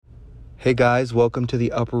Hey guys, welcome to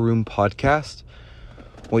the Upper Room Podcast.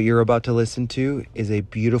 What you're about to listen to is a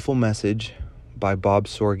beautiful message by Bob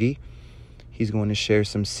Sorge. He's going to share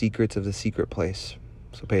some secrets of the secret place.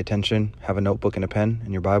 So pay attention, have a notebook and a pen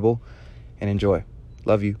and your Bible, and enjoy.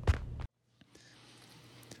 Love you.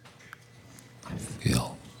 I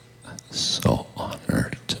feel so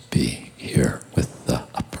honored to be here with the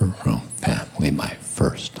Upper Room family, my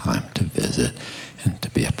first time to visit and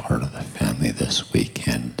to be a part of the family this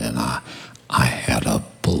weekend. And I had a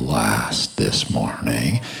blast this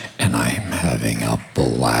morning, and I'm having a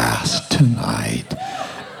blast tonight.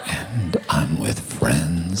 And I'm with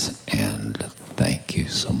friends, and thank you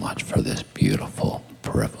so much for this beautiful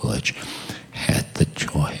privilege. Had the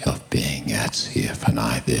joy of being at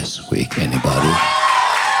CFNI this week. Anybody?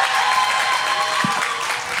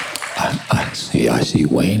 I see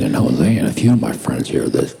Wayne and Jose and a few of my friends here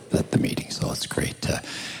at the meeting, so it's great to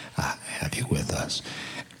have you with us.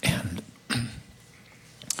 And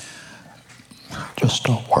just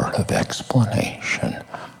a word of explanation.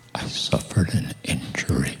 I suffered an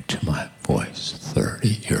injury to my voice 30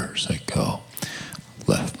 years ago.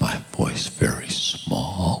 Left my voice very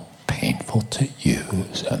small, painful to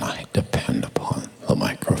use, and I depend upon the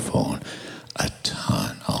microphone a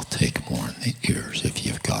ton. I'll take more in the ears if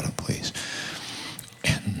you've got it, please.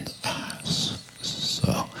 And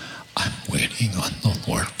so I'm waiting on the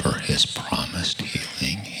Lord for his promised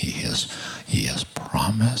healing. He has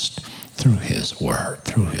promised through his word,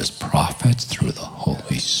 through his prophets, through the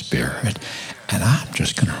Holy Spirit. And I'm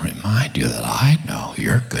just going to remind you that I know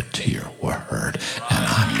you're good to your word, and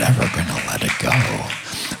I'm never going to let it go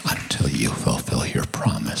until you fulfill your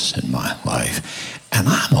promise in my life. And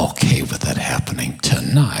I'm okay with it happening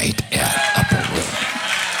tonight at Upper Room.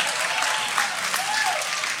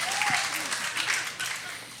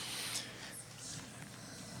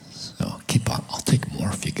 So keep on. I'll take more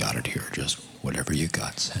if you got it here. Just whatever you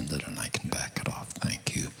got, send it and I can back it off.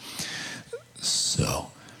 Thank you. So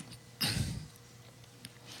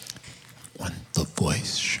when the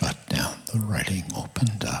voice shut down, the writing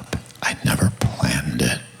opened up. I never planned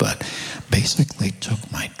it, but basically took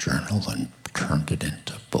my journal and turned it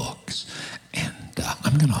into books. And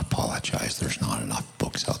I'm going to apologize. There's not enough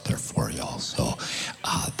books out there for y'all. So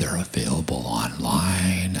they're available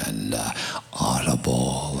online and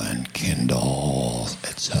Audible and Kindle,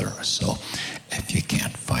 etc. So if you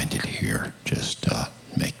can't find it here, just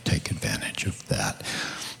take advantage of that.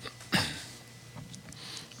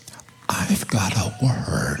 I've got a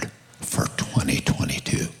word for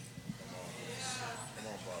 2022.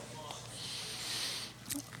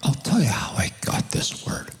 I'll tell you how I got this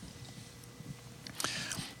word.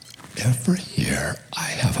 Every year, I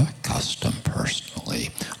have a custom personally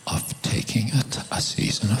of taking a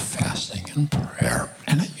season of fasting and prayer,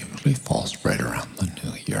 and it usually falls right around the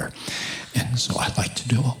new year. And so I like to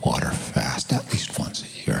do a water fast at least once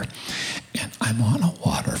a year. And I'm on a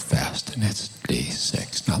water fast, and it's day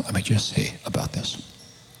 6. Now, let me just say about this.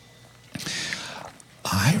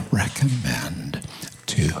 I recommend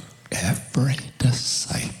to every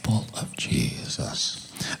disciple of Jesus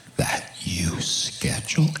that you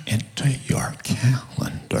schedule into your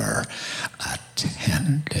calendar a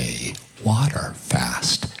 10-day water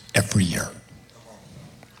fast every year.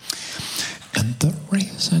 And the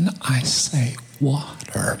reason I say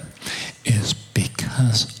water is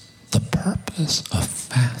because the purpose of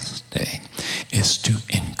fasting is to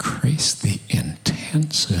increase the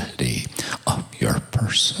intensity of your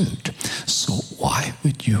pursuit. So why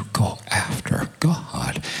would you go after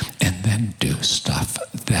God and then do stuff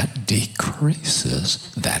that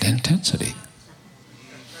decreases that intensity?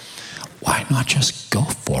 Why not just go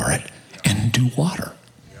for it and do water?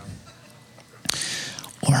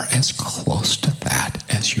 Or as close to that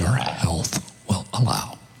as your health will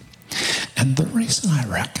allow. And the reason I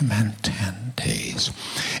recommend 10 days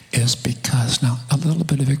is because, now a little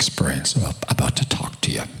bit of experience about to talk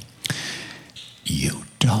to you. You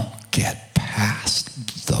don't get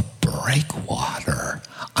past the breakwater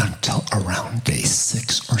until around day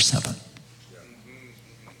 6 or 7.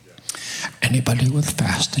 Anybody with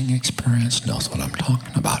fasting experience knows what I'm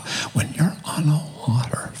talking about. When you're on a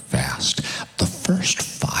water fast, the first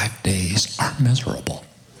 5 days are miserable.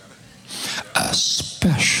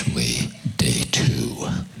 Especially day 2.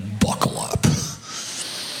 Buckle up.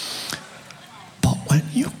 But when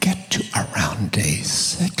you get to around day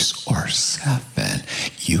 6 or 7,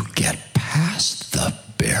 you get past the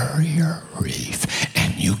barrier reef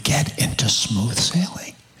and you get into smooth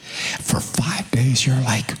sailing. For 5 days, you're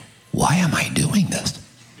like, why am I doing this?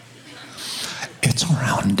 It's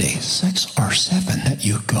around day 6 or 7 that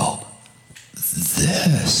you go,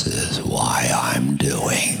 this is why I'm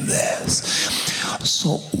doing this. truth.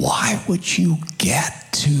 So why would you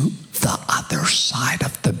get to the other side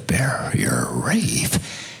of the barrier reef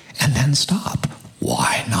and then stop?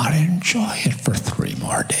 Why not enjoy it for 3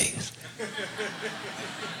 more days?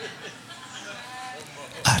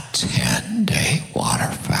 A 10-day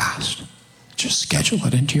water fast. Just schedule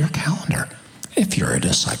it into your calendar if you're a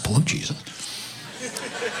disciple of Jesus.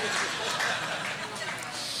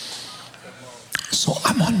 So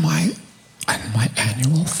I'm on my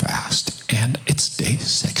annual fast, and it's day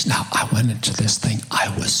 6. Now, I went into this thing,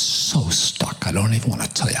 I was so stuck. I don't even want to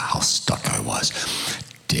tell you how stuck I was.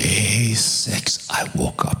 Day 6, I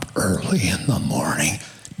woke up early in the morning,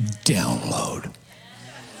 download.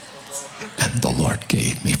 And the Lord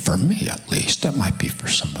gave me, for me at least, that might be for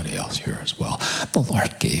somebody else here as well, the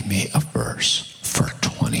Lord gave me a verse for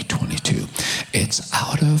 2022. It's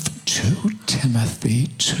out of 2 Timothy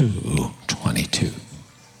 2:22.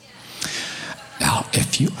 Now,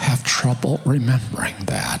 if you have trouble remembering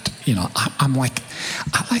that, I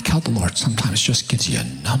like how the Lord sometimes just gives you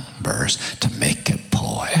numbers to make it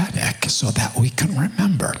poetic so that we can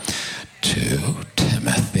remember. 2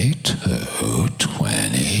 Timothy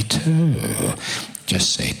 2:22.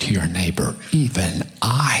 Just say to your neighbor, even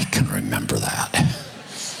I can remember that.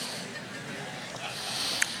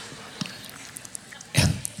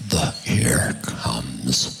 And here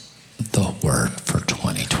comes the word for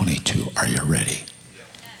 2022. Are you ready?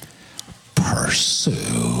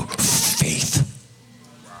 Pursue faith.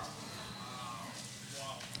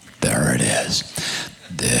 There it is.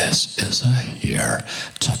 This is a year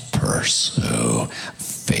to pursue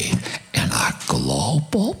faith in a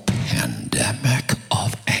global pandemic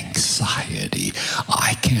of anxiety.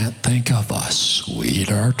 I can't think of a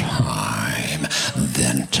sweeter time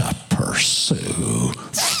than to pursue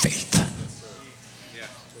faith.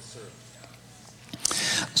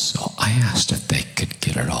 So I asked if they could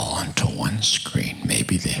get it all onto one screen.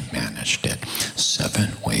 Maybe they managed it.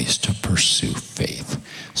 7 ways to pursue faith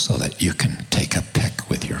so that you can take a pic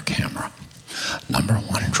with your camera. Number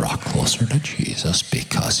 1, draw closer to Jesus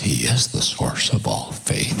because he is the source of all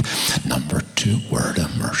faith. Number 2, word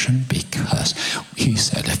immersion because he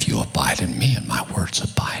said, if you abide in me and my words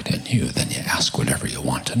abide in you, then you ask whatever you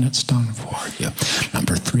want and it's done for you.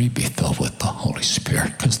 Number 3, be filled with the Holy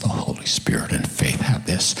Spirit because the Holy Spirit and faith have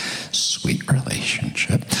this sweet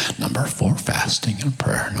relationship. Number 4, fasting and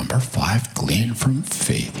prayer. Number 5, glean from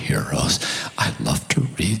faith heroes. I love to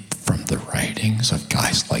read from the writings of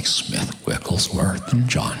guys like Smith Wigglesworth and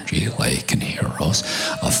John G. Lake and heroes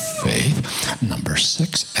of faith. Number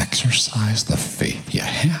 6, exercise the faith you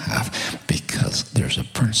have because there's a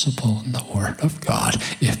principle in the Word of God.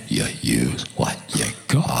 If you use what you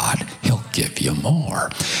got, he'll give you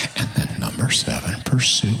more. And then number 7,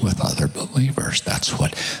 pursue with other believers. That's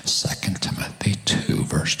what 2 Timothy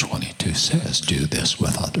 2:22 says. Do this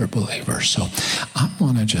with other believers. So I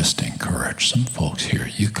want to just encourage some folks here.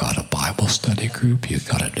 You got a Bible study group, you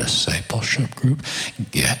got a discipleship group.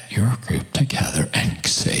 Get your group together and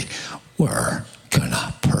say, we're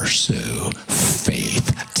gonna pursue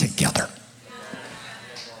faith together.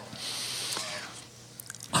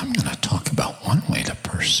 I'm going to talk about one way to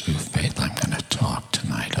pursue faith. I'm going to talk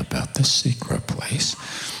tonight about the secret place.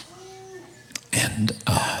 And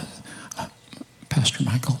Pastor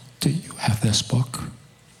Michael, do you have this book?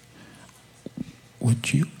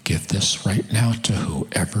 Would you give this right now to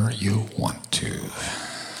whoever you want to?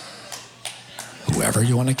 Whoever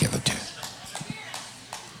you want to give it to.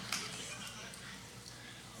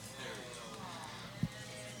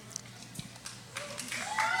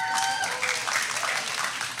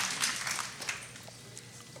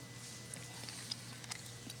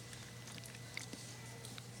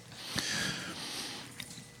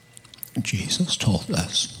 Jesus told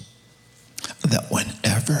us that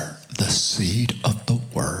whenever the seed of the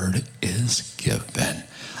word is given,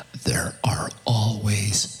 there are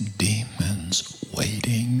always demons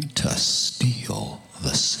waiting to steal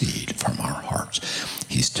the seed from our hearts.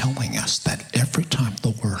 He's telling us that every time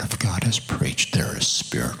the word of God is preached, there is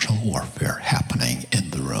spiritual warfare happening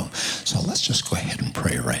in the room. So let's just go ahead and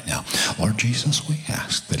pray right now. Lord Jesus, we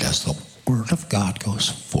ask that as the word of God goes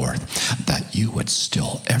forth, that you would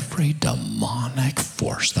still every demonic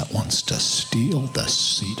force that wants to steal the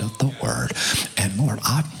seed of the word. And Lord,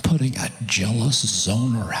 I'm putting a jealous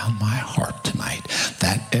zone around my heart tonight,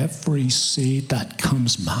 that every seed that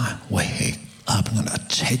comes my way, I'm going to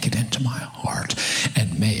take it into my heart,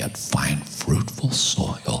 and may it find fruitful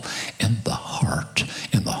soil in the heart,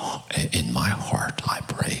 in my heart, I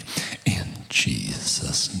pray, in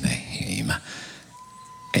Jesus' name.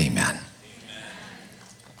 Amen.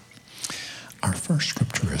 Our first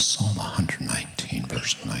scripture is Psalm 119,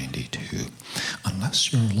 verse 9. 92.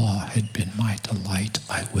 Unless your law had been my delight,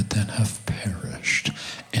 I would then have perished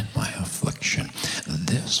in my affliction.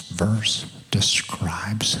 This verse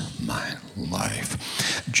describes my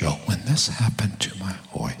life. Joe, when this happened to my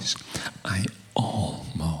voice, I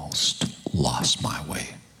almost lost my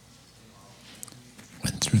way.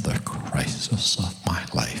 Went through the crisis of my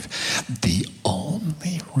life. The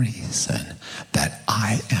only reason that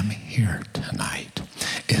I am here tonight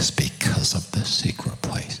is because of the secret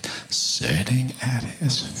place, sitting at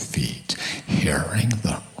his feet, hearing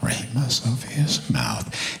the rhemas of his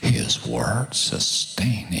mouth, his word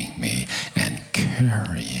sustaining me and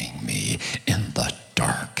carrying me in the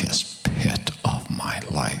darkest pit of my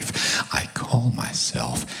life. I call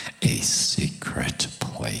myself a secret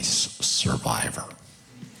place survivor.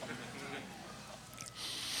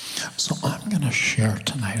 So I'm going to share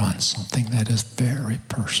tonight on something that is very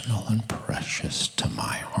personal and precious to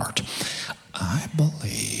my heart. I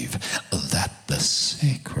believe that the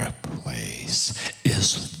secret place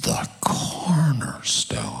is the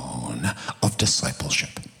cornerstone of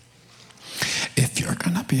discipleship. If you're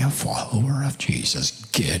going to be a follower of Jesus,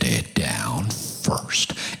 get it down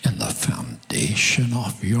first in the foundation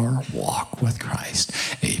of your walk with Christ.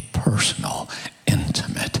 A personal,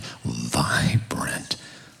 intimate, vibrant,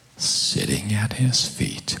 sitting at his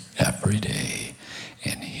feet every day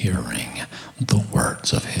and hearing the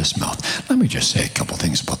words of his mouth. Let me just say a couple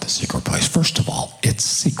things about the secret place. First of all, it's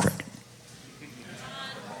secret.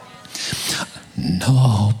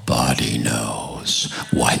 Nobody knows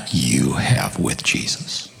what you have with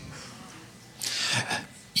Jesus.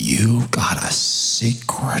 You've got a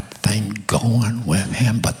secret thing going with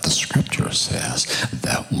him, but the scripture says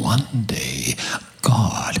that one day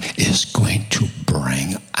God is going to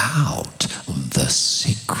bring out the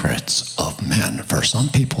secrets of men. For some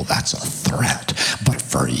people, that's a threat, but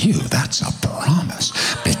for you, that's a promise,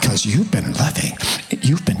 because you've been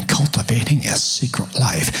cultivating a secret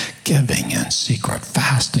life, giving in secret,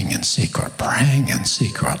 fasting in secret, praying in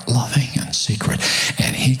secret, loving in secret.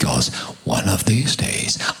 And he goes, one of these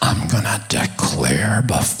days, I'm going to declare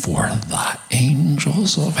before the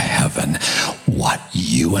angels of heaven what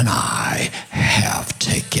you and I have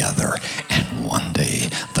together. And one day,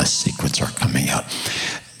 the secrets are coming out.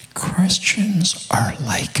 Christians are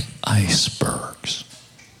like icebergs.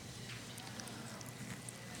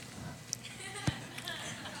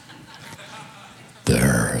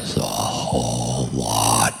 There's a whole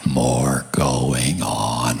lot more going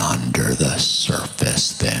on under the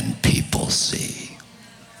surface than people see.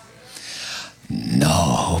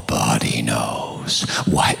 Nobody knows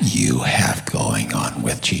what you have going on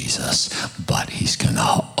with Jesus, but he's going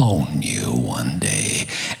to own you one day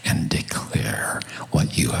and declare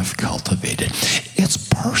what you have cultivated. It's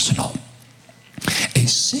personal. A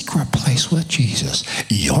secret place with Jesus.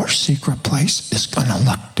 Your secret place is going to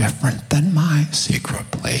look different than my secret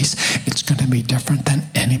place. It's going to be different than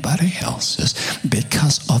anybody else's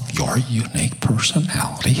because of your unique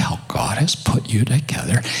personality, how God has put you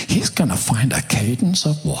together. He's going to find a cadence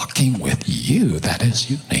of walking with you that is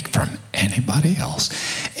unique from anybody else.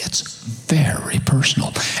 It's very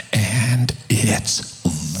personal and it's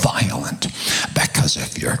violent, because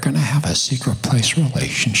if you're going to have a secret place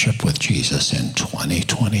relationship with Jesus in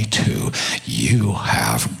 2022, you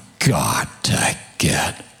have got to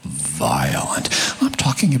get violent. I'm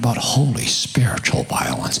talking about holy spiritual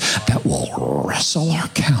violence that will wrestle our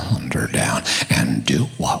calendar down and do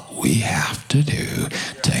what we have to do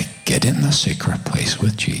to get in the secret place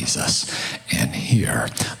with Jesus and hear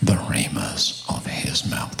the rhemas of his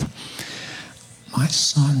mouth. My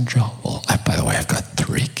son Joel, by the way, I've got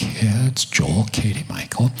 3 kids, Joel, Katie,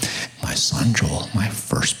 Michael. My son Joel, my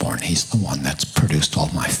firstborn, he's the one that's produced all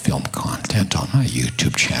my film content on my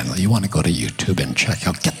YouTube channel. You want to go to YouTube and check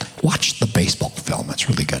out, watch the baseball film, it's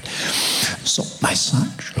really good. So my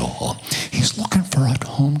son Joel, he's looking for a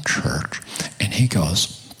home church, and he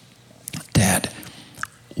goes, Dad,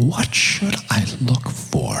 what should I look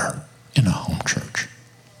for in a home church?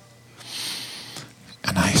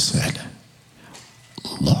 And I said,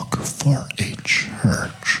 look for a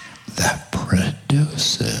church that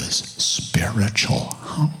produces spiritual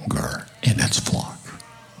hunger in its flock.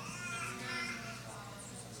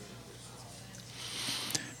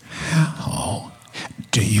 How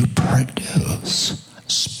do you produce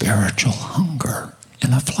spiritual hunger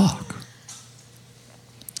in a flock?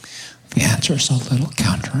 The answer is a little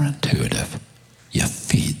counterintuitive. You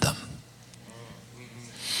feed them.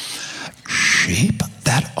 Sheep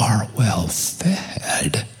that are well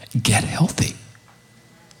fed get healthy.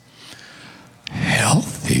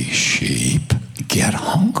 Healthy sheep get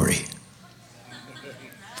hungry.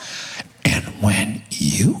 And when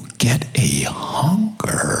you a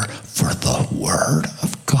hunger for the Word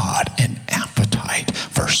of God, an appetite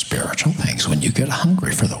for spiritual things, when you get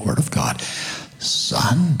hungry for the Word of God,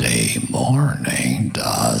 Sunday morning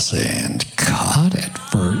doesn't cut it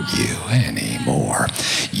for you anymore.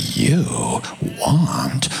 You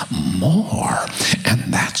want more.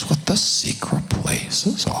 And that's what the secret place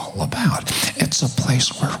is all about. It's a place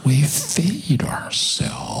where we feed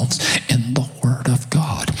ourselves in the Word of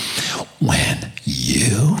God. When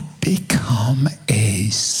you become a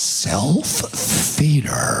self-feeder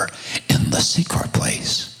in the secret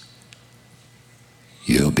place,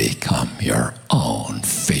 you become your own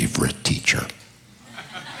favorite teacher.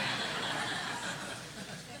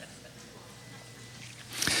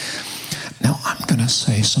 Now, I'm going to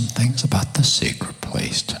say some things about the secret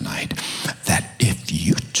place tonight that if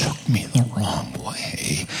you took me the wrong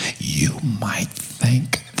way, you might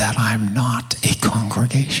think that I'm not a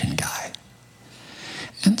congregation guy.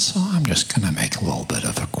 And so I'm just going to make a little bit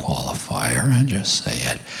of a qualifier and just say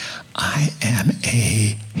it. I am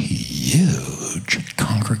a huge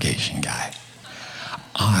congregation guy.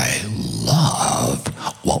 I love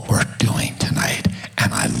what we're doing tonight,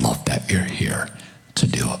 and I love that you're here to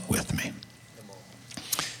do it with me.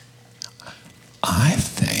 I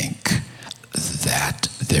think that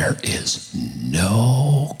there is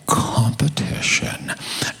no competition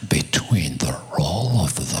between the role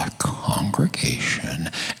of the congregation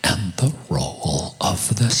and the role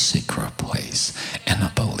of the secret place in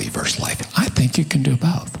a believer's life. I think you can do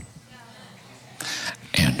both.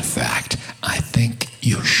 In fact, I think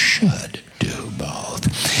you should do both.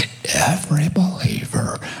 Every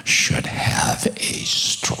believer should have a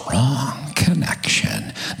strong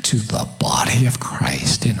connection to the body of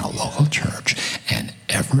Christ in a local church, and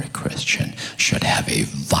every Christian should have a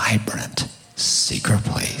vibrant secret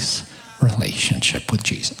place relationship with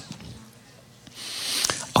Jesus.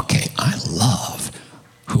 Okay, I love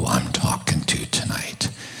who I'm talking to tonight,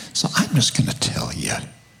 so I'm just going to tell you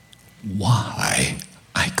why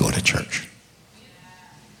I go to church.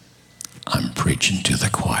 I'm preaching to the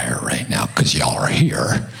choir right now because y'all are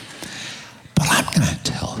here. But I'm going to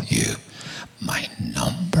tell you my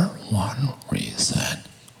number one reason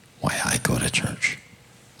why I go to church.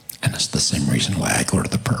 And it's the same reason why I go to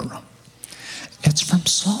the prayer room. It's from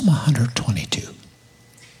Psalm 122.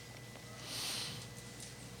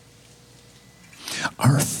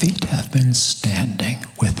 Our feet have been standing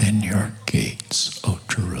within your gates, O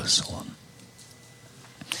Jerusalem.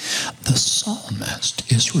 The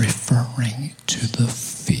psalmist is referring to the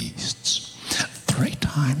feasts. 3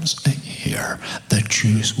 times a year, the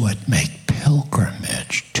Jews would make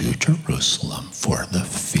pilgrimage to Jerusalem for the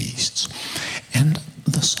feasts. And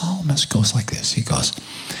the psalmist goes like this. He goes,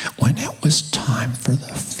 when it was time for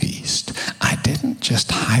the feast, I didn't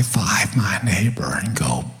just high-five my neighbor and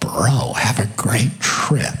go, bro, have a great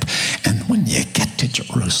trip. And when you get to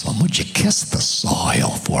Jerusalem, would you kiss the soil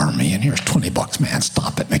for me? And here's $20, man.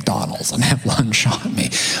 Stop at McDonald's and have lunch on me.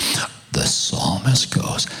 The psalmist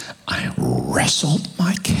goes, I wrestled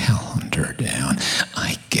my calendar down.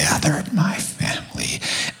 I gathered my family,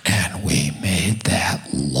 and we made that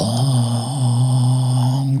long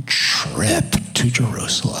trip to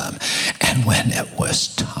Jerusalem. And when it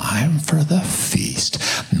was time for the feast,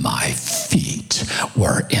 my feet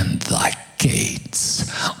were in the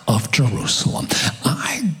gates of Jerusalem.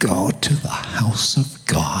 I go to the house of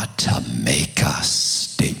God to make a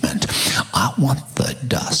statement. I want the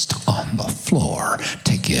dust on the floor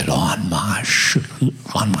to get on my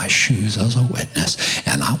shoes as a witness,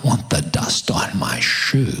 and I want the dust on my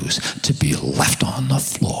shoes to be left on the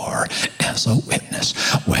floor as a witness.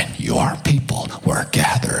 When your people were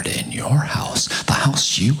gathered in your house, the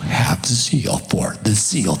house you have zeal for, a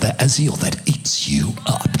zeal that eats you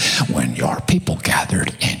up. When your people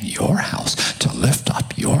gathered in your house to lift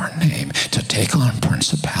up your name, to take on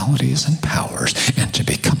principalities and powers, and to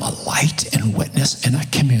become a light and witness in a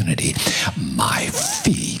community, my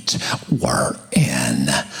feet were in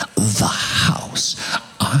the house.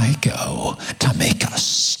 I go to make a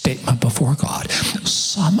statement before God.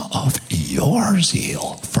 Some of your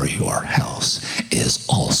zeal for your house is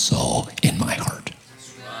also in my heart.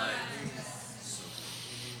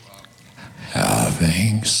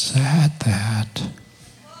 Having said that,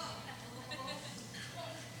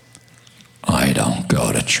 I don't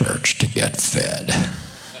go to church to get fed.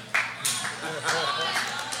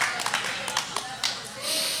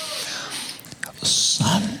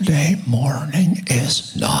 Sunday Sunday morning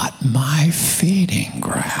is not my feeding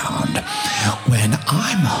ground. When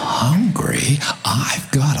I'm hungry, I've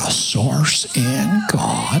got a source in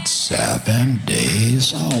God 7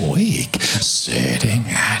 days a week, sitting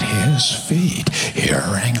at his feet,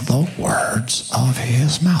 hearing the words of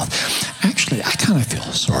his mouth. Actually, I kind of feel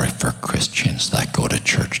sorry for Christians that go to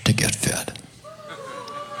church to get fed.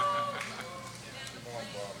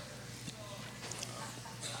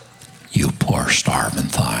 You poor starving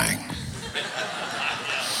thing.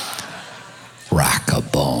 Rack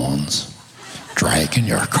of bones, dragging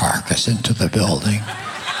your carcass into the building,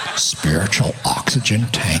 spiritual oxygen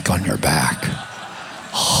tank on your back,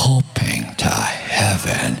 hoping to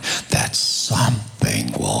heaven that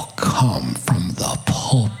something will come from the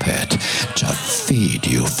pulpit to feed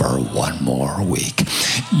you for one more week.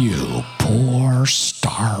 You poor,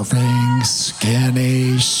 starving,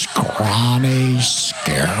 skinny, scrawny,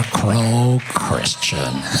 scarecrow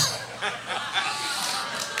Christian.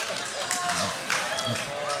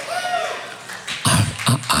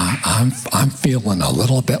 I'm feeling a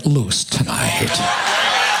little bit loose tonight.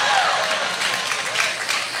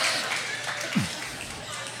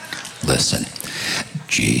 Listen,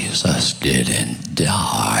 Jesus didn't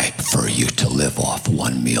die for you to live off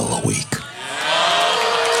one meal a week.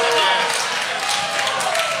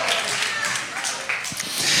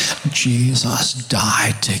 Jesus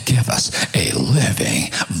died to give us a living,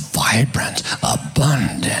 vibrant,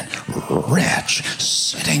 abundant, rich,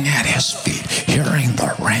 sitting at his feet, hearing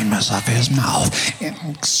the rhemas of his mouth,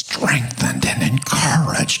 and strengthened and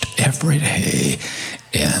encouraged every day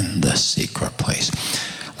in the secret place.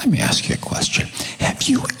 Let me ask you a question. Have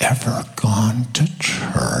you ever gone to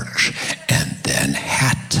church and then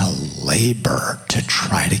had to labor to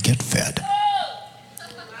try to get fed?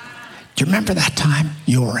 Do you remember that time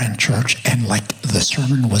you were in church and like the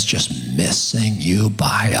sermon was just missing you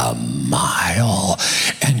by a mile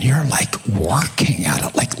and you're like working at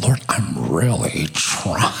it like, Lord, I'm really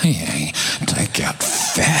trying to get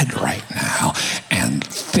fed right now and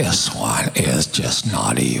this one is just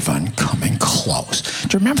not even coming close.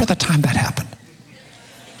 Do you remember the time that happened?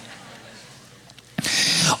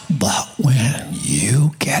 But when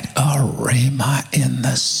you get a rhema in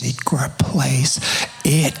the secret place,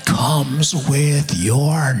 it comes with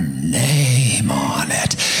your name on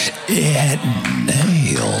it. It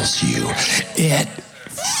nails you. It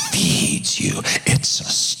feeds you. It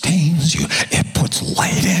sustains you. It puts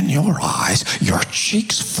light in your eyes. Your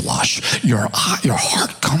cheeks flush. Your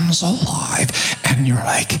heart comes alive. And you're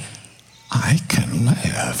like, I can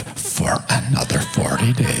live for another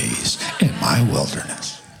 40 days in my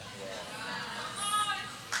wilderness.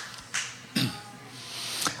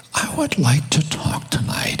 I would like to talk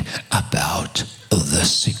tonight about the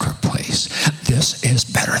secret place. This is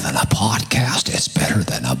better than a podcast. It's better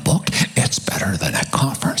than a book. It's better than a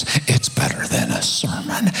conference. It's better than a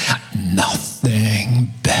sermon.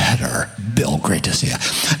 Nothing better. Bill, great to see you.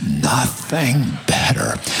 Nothing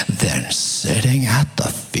better than sitting at the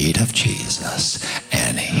feet of Jesus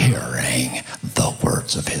and hearing the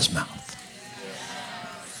words of his mouth.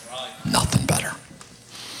 Nothing better.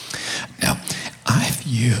 Now, I've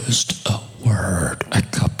used a word a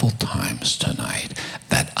couple times tonight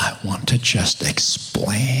that I want to just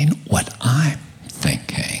explain what I'm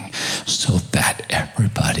thinking so that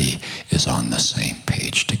everybody is on the same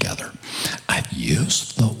page together. I've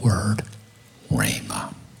used the word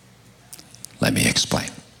rhema. Let me explain.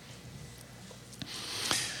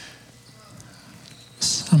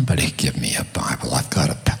 Somebody give me a Bible. I've got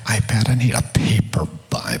an iPad. I need a paper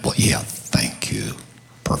Bible. Yeah, thank you.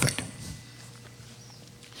 Perfect.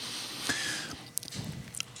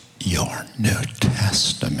 Your New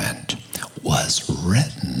Testament was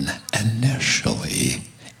written initially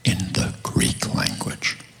in the Greek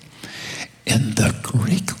language. In the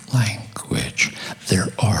Greek language, there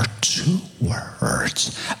are two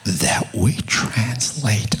words that we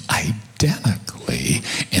translate identically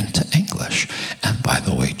into English. And by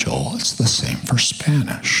the way, Joel, it's the same for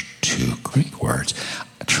Spanish. Two Greek words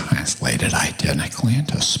translated identically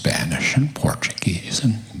into Spanish and Portuguese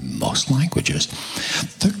and most languages.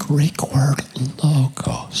 The Greek word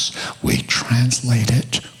logos, we translate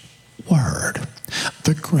it word.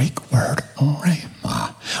 The Greek word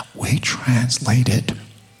rhema, we translate it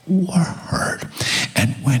word.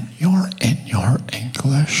 And when you're in your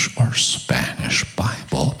English or Spanish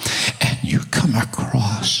Bible and you come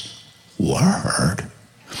across word,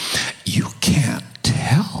 you can't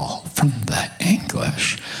tell from the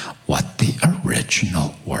English what the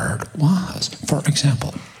original word was. For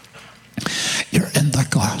example, you're in the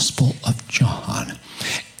Gospel of John.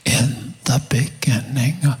 In the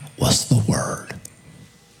beginning was the Word.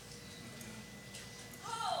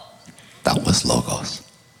 was logos.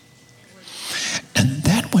 And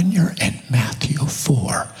then when you're in Matthew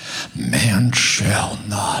 4, man shall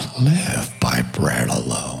not live by bread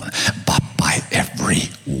alone, but by every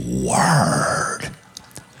word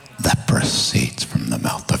that proceeds from the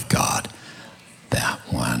mouth of God. That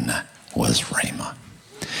one was Rhema.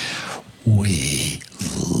 We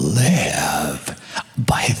live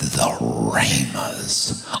by the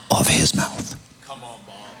rhemas of his mouth. Come on,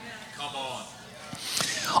 Bob. Come on.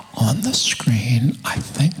 On the screen, I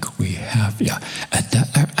think we have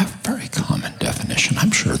a very common definition.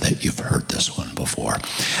 I'm sure that you've heard this one before,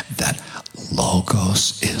 that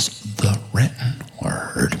logos is the written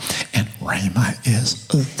word and rhema is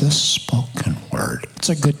the spoken word. It's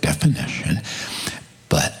a good definition.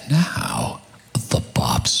 But now, the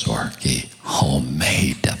Bob Sorge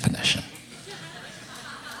homemade definition.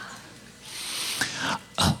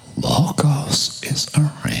 A logos is a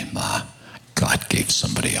rhema God gave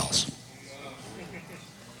somebody else.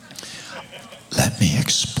 Let me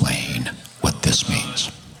explain what this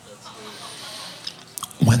means.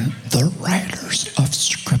 When the writers of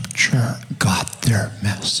Scripture got their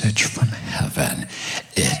message from heaven,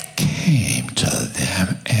 it came to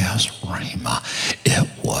them as rhema. It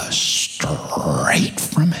was straight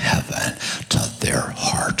from heaven to their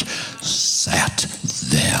heart, set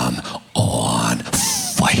them on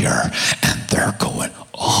fire, and they're going,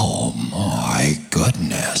 oh my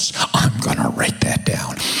goodness, I'm going to write that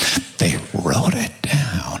down. They wrote it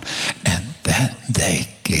down, and then they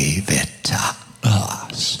gave it to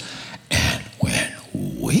us. And when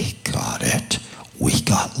we got it, we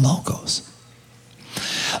got logos.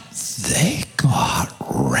 They got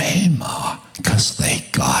rhema because they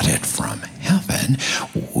got it from heaven.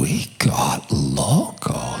 We got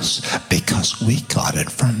logos because we got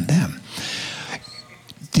it from them.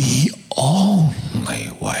 The only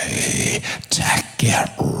way to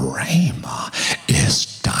get rhema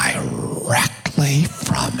is directly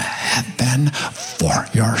from heaven for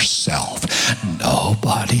yourself.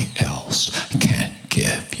 Nobody else can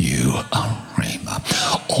give you a rhema.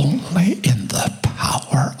 Only in the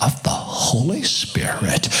power of the Holy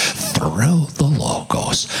Spirit through the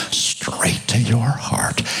logos straight to your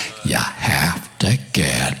heart. You have to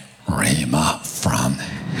get rhema from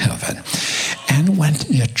heaven. And when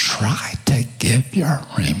you try to give your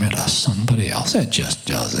rhema to somebody else, it just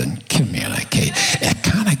doesn't communicate. It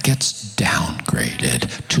kind of gets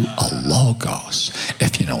downgraded to a logos,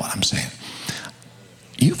 if you know what I'm saying.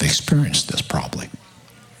 You've experienced this probably.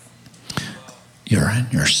 You're in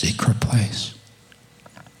your secret place.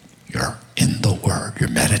 You're in the Word. You're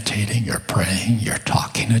meditating. You're praying. You're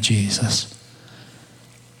talking to Jesus.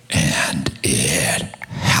 And it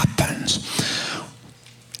happens.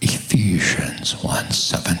 Ephesians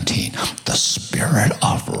 1:17, the spirit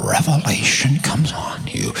of revelation comes on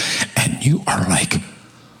you, and you are like,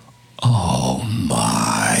 oh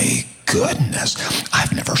my goodness,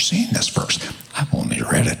 I've never seen this verse. I've only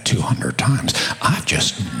read it 200 times. I've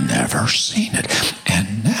just never seen it.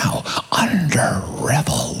 And now, under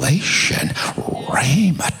revelation,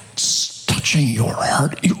 rhema touching your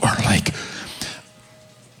heart, you are like,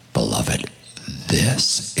 beloved,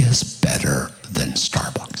 this is better than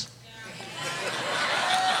Starbucks.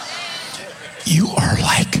 You are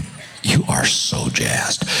like, you are so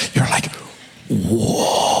jazzed. You're like,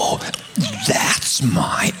 whoa, that's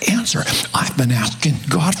my answer. I've been asking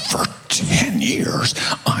God for 10 years.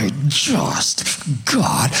 I just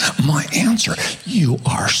got my answer. You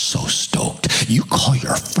are so stoked. You call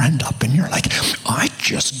your friend up and you're like, I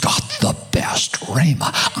just got the best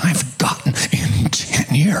rhema I've gotten in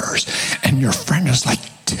 10 years. And your friend is like,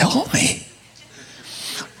 tell me.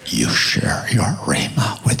 You share your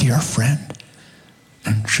rhema with your friend.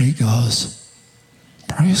 And she goes,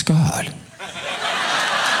 praise God.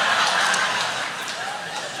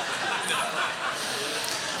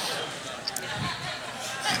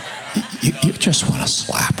 You just want to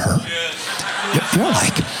slap her. You're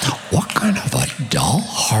like, what kind of a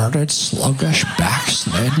dull-hearted, sluggish,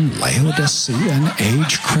 backslidden, Laodicean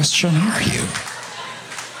age Christian are you?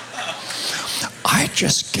 I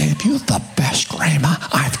just gave you the best rhema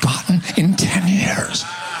I've gotten in 10 years.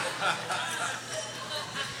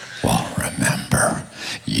 Well, remember,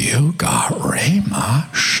 you got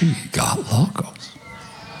rhema, she got logos.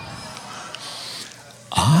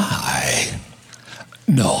 I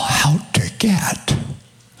know how to get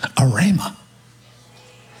a rhema.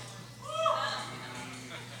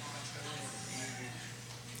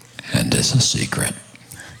 And it's a secret.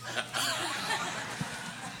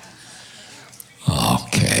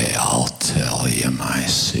 Okay, I'll tell you my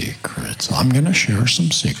secrets. I'm going to share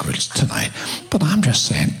some secrets tonight, but I'm just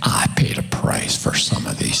saying I paid a price for some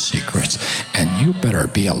of these secrets. you better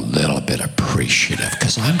be a little bit appreciative,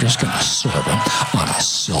 because I'm just going to serve them on a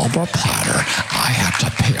silver platter. I have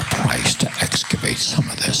to pay a price to excavate some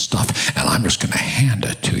of this stuff, and I'm just going to hand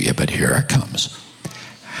it to you. But here it comes.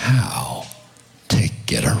 How to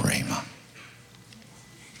get a rhema.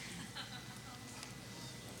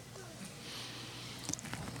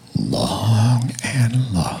 Long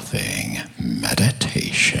and loving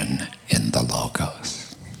meditation in the Logos.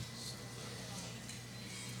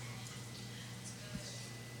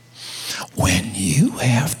 When you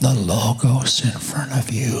have the Logos in front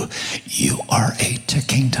of you, you are a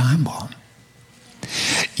ticking time bomb.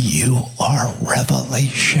 You are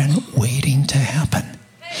revelation waiting to happen.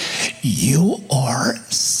 You are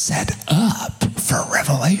set up for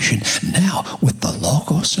revelation. Now, with the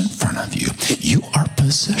Logos in front of you, you are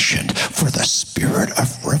positioned for the Spirit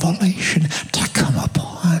of revelation to come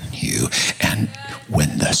upon you. And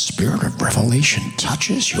when the Spirit of revelation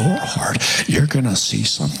touches your heart, you're going to see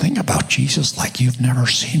something about Jesus like you've never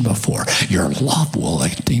seen before. Your love will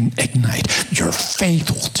ignite. Your faith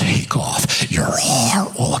will take off. Your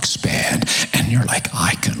heart will expand. And you're like,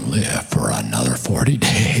 I can live for another 40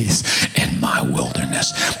 days in my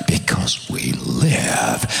wilderness, because we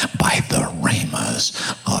live by the rhemas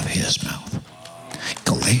of his mouth.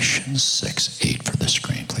 Galatians 6:8 for the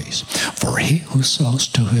screen, please. For he who sows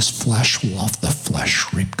to his flesh will of the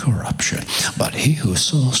flesh reap corruption, but he who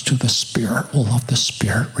sows to the Spirit will of the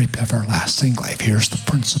Spirit reap everlasting life. Here's the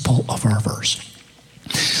principle of our verse.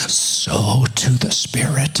 Sow to the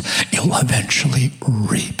Spirit, you'll eventually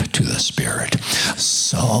reap to the Spirit.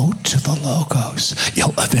 Sow to the Logos,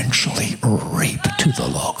 you'll eventually reap to the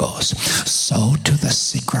Logos. Sow to the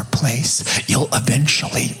secret place, you'll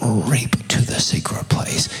eventually reap to the secret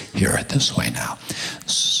place. Hear it this way now.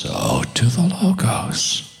 Sow to the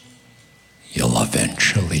Logos, you'll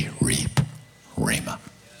eventually reap rhema.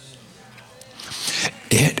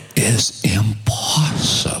 It is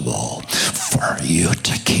impossible for you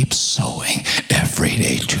to keep sowing every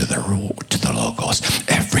day to the Logos,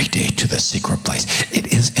 every day to the secret place.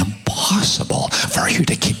 It is impossible for you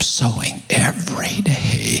to keep sowing every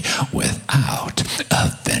day without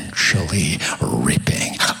eventually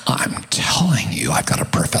reaping. I'm telling you, I've got a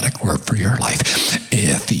prophetic word for your life.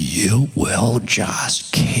 If you will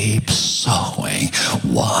just keep sowing,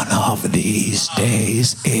 one of these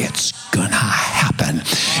days it's gonna happen.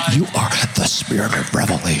 The Spirit of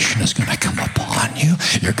revelation is gonna come upon you.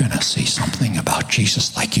 You're gonna see something about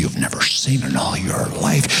Jesus like you've never seen in all your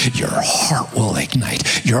life. Your heart will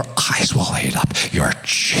ignite. Your eyes will light up. Your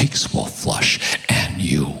cheeks will flush. And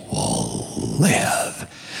you will live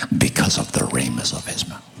because of the rhemas of his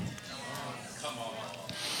mouth.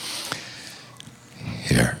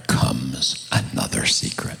 Here comes another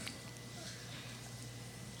secret.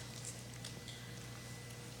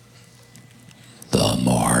 The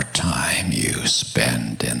more time you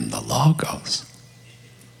spend in the Logos,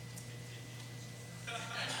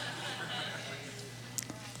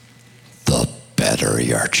 the better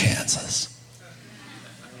your chances.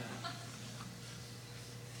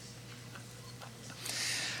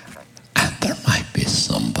 And there might be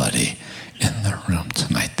somebody in the room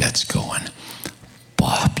tonight that's going,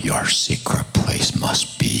 Bob, your secret place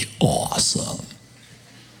must be awesome.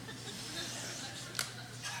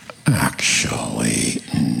 Actually,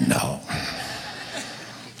 no.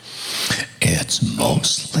 It's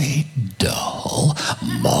mostly dull,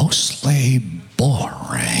 mostly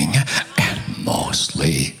boring, and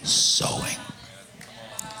mostly sewing.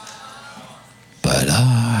 But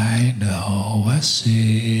I know a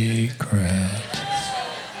secret,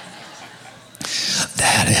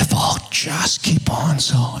 that if I'll just keep on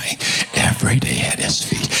sowing every day at his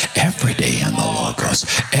feet, every day in the Logos,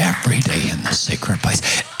 every day in the secret place,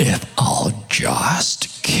 if I'll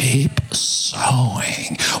just keep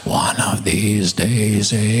sowing, one of these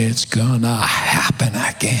days it's gonna happen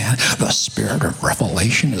again. The Spirit of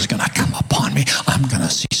revelation is gonna come upon me. I'm gonna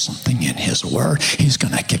see something in his word. He's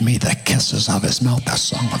gonna give me the kisses of his mouth. The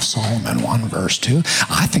Song of Solomon 1 verse 2.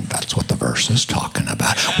 I think that's what the verse is talking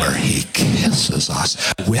about, where he kisses us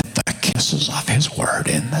with the kisses of his word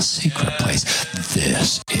in the secret place.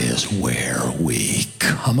 This is where we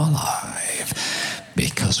come alive,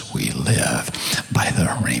 because we live by the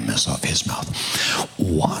rhemas of his mouth.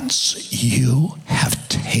 Once you have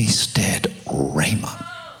tasted rhema,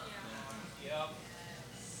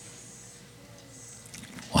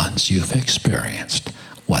 once you've experienced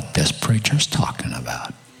what this preacher's talking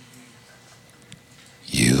about,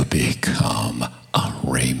 you become a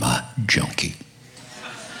rhema junkie.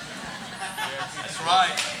 That's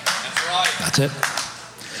right. That's right. That's it.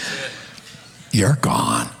 You're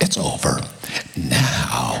gone. It's over.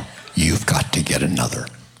 Now you've got to get another.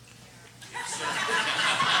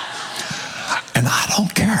 And I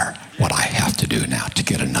don't care what I have to do now to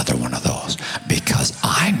get another one of those, because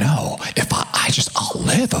I know if I'll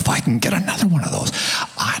live if I can get another one of those.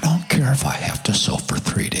 I don't care if I have to sow for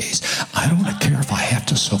 3 days. I don't care if I have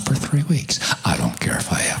to sow for 3 weeks. I don't care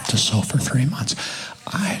if I have to sow for 3 months.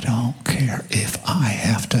 I don't care if I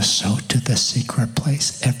have to sow to the secret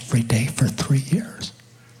place every day for 3 years.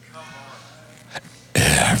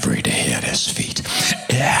 Every day at his feet,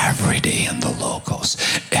 every day in the Logos,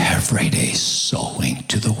 every day sowing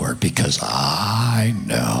to the word, because I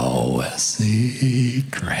know a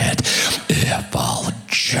secret. If I'll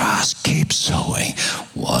just keep sowing,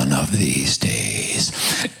 one of these days,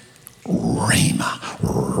 Rhema,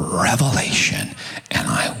 revelation, and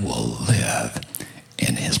I will live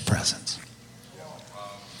in his presence.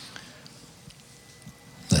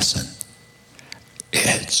 Listen.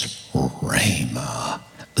 It's Rhema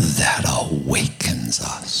that awakens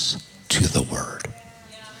us to the word.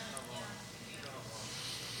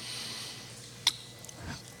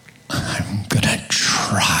 I'm going to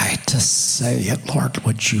try to say it. Lord,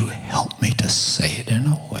 would you help me to say it in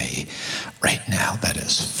a way right now that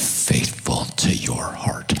is faithful to your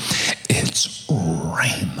heart? It's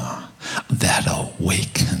Rhema that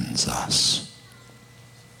awakens us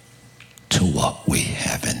to what we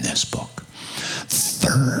have in this book.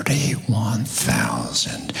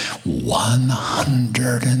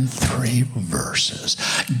 31,103 verses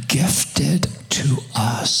gifted to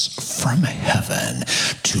us from heaven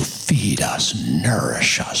to feed us,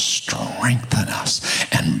 nourish us, strengthen us,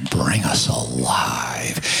 and bring us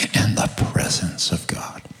alive in the presence of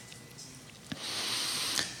God.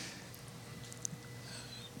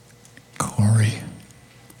 Corey,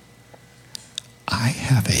 I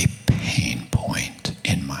have a pain point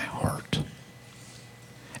in my heart.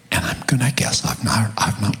 And I'm going to guess, I've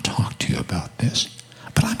not talked to you about this,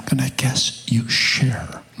 but I'm going to guess you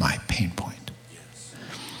share my pain point. Yes.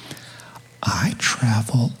 I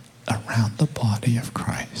travel around the body of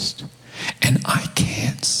Christ, and I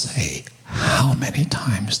can't say how many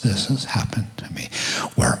times this has happened to me,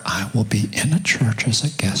 where I will be in a church as a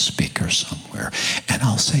guest speaker somewhere, and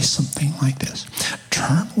I'll say something like this: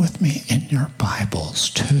 turn with me in your Bibles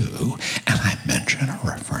to, and I mention a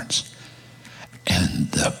reference. And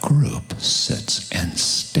the group sits and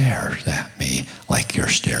stares at me like you're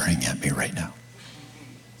staring at me right now.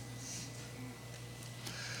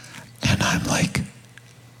 And I'm like,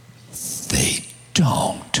 they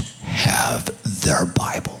don't have their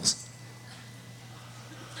Bibles.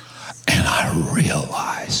 And I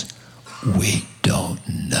realize we don't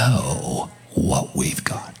know what we've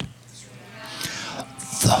got.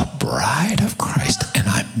 The bride of Christ, and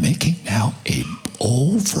I'm making now a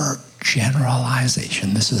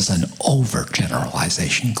overgeneralization. This is an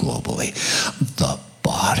overgeneralization globally. The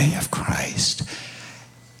body of Christ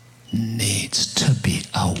needs to be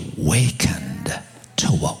awakened to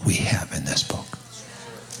what we have in this book.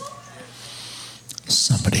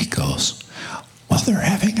 Somebody goes, well, they're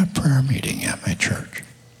having a prayer meeting at my church.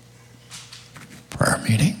 Prayer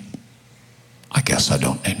meeting? I guess I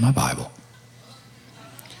don't need my Bible.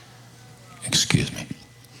 Excuse me.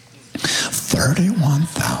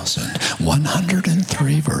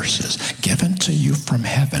 31,103 verses given to you from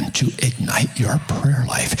heaven to ignite your prayer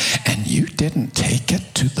life, and you didn't take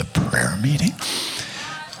it to the prayer meeting?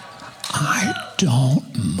 I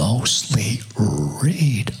don't mostly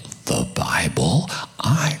read the Bible.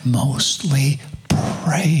 I mostly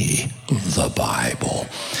pray the Bible.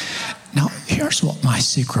 Now, here's what my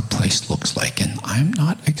secret place looks like, and I'm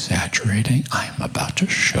not exaggerating. I'm about to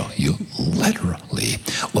show you literally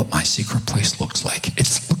what my secret place looks like.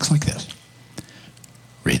 It looks like this.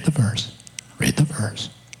 Read the verse, read the verse,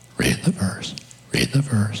 read the verse, read the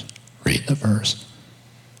verse, read the verse.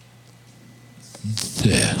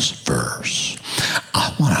 This verse.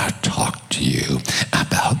 I want to talk to you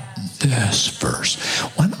about this verse.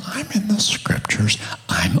 When I'm in the scriptures,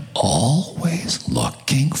 I'm always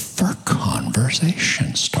looking for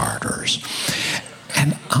conversation starters.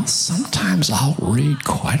 And sometimes I'll read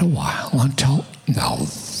quite a while until, now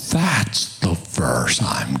that's the verse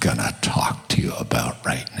I'm going to talk to you about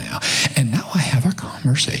right now. And now I have a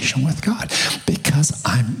conversation with God because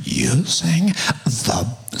I'm using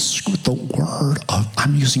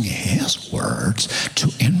I'm using his words to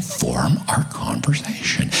inform our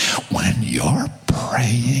conversation. When you're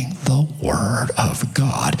praying the word of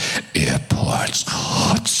God, it puts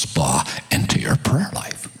chutzpah into your prayer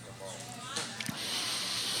life.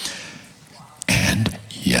 And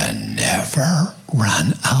you never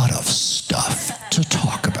run out of stuff to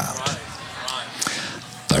talk about.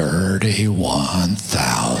 31,103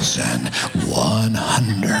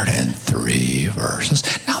 31,103 verses.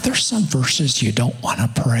 Now, there's some verses you don't want to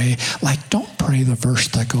pray. Like, don't pray the verse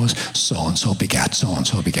that goes, so-and-so begat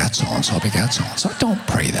so-and-so begat so-and-so begat so-and-so. Don't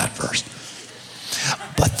pray that verse.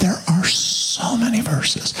 But there are so many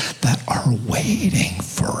verses that are waiting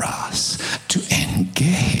for us to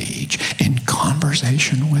engage in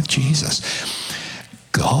conversation with Jesus.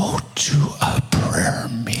 Go to a prayer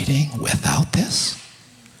meeting without this?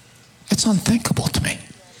 It's unthinkable to me.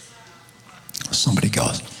 Somebody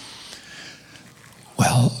goes,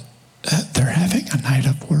 well, they're having a night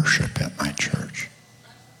of worship at my church.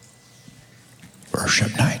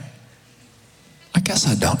 Worship night? I guess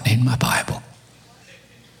I don't need my Bible.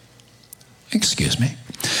 Excuse me.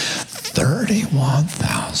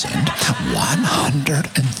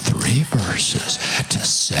 31,103 verses to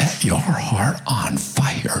set your heart on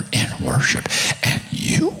fire in worship. And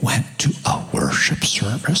you went to a worship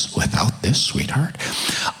service without this, sweetheart?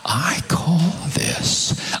 I call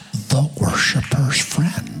this the worshiper's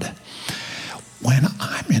friend. When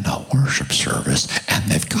I'm in a worship service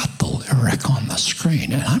and they've got the lyric on the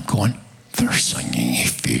screen and I'm going, they're singing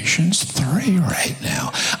Ephesians 3 right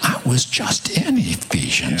now. I was just in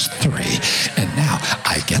Ephesians 3. And now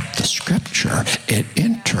I get the scripture. It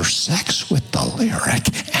intersects with the lyric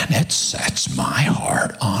and it sets my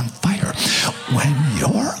heart on fire. When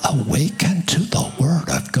you're awakened to the Word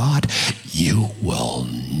of God, you will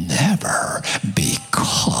never be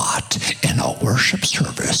caught in a worship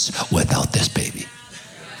service without this baby.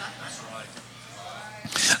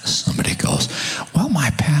 Somebody goes, well, my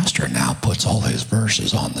pastor now puts all his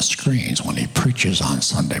verses on the screens when he preaches on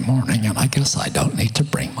Sunday morning, and I guess I don't need to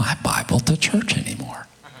bring my Bible to church anymore.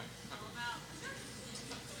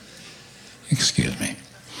 Excuse me.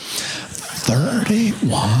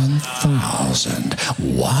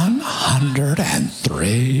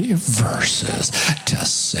 31,103 verses to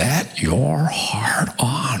set your heart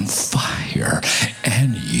on fire,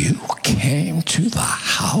 and you came to the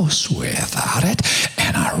house without it,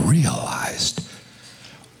 and I realized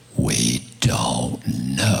we don't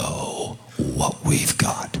know what we've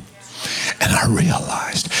got. And I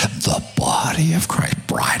realized the body of Christ,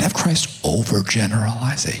 bride of Christ,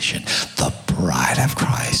 overgeneralization. The bride of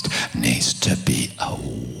Christ needs to be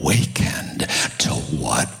awakened to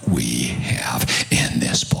what we have in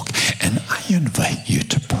this book. And I invite you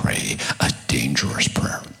to pray a dangerous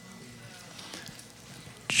prayer.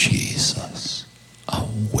 Jesus,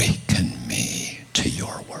 awaken me to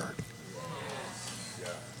your word.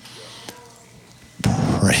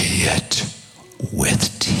 Pray it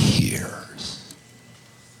with tears.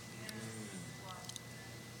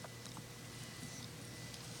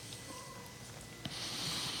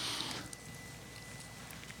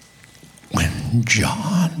 When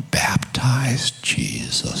John baptized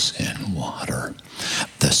Jesus in water,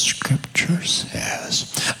 the scripture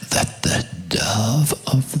says that the dove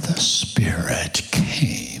of the Spirit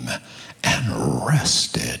came and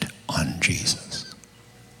rested on Jesus.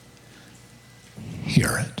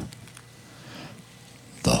 Hear it.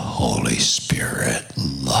 The Holy Spirit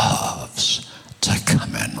loves to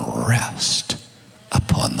come and rest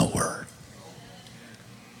upon the Word.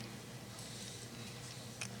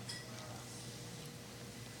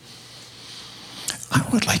 I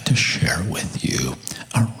would like to share with you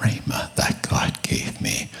a rhema that God gave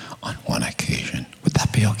me on one occasion. Would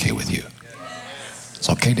that be okay with you? It's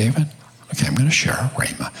okay, David? Okay, I'm going to share a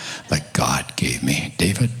rhema that God gave me.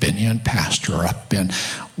 David Binion, pastor up in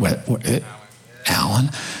Allen.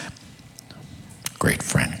 Great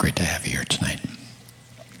friend. Great to have you here tonight.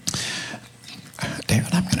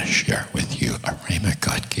 David, I'm going to share with you a rhema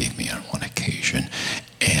God gave me on one occasion,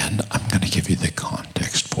 and I'm going to give you the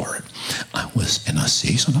context for it. I was in a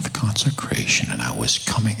season of consecration, and I was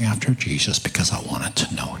coming after Jesus because I wanted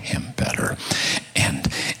to know him better. And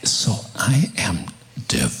so I am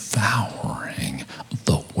devouring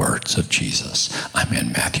the words of Jesus. I'm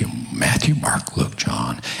in Matthew, Mark, Luke,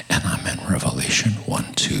 John, and I'm in Revelation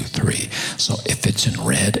 1, 2, 3. So if it's in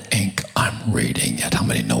red ink, I'm reading it. How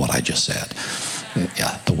many know what I just said?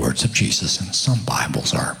 Yeah, the words of Jesus, and some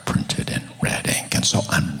Bibles are printed in red ink. And so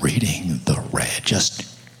I'm reading the red, just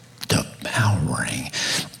devouring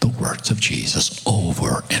the words of Jesus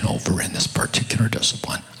over and over in this particular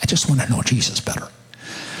discipline. I just want to know Jesus better.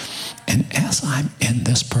 And as I'm in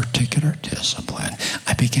this particular discipline,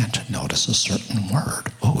 I began to notice a certain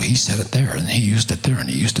word. Oh, he said it there, and he used it there, and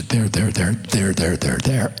he used it there, and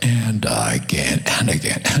again, and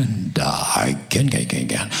again, and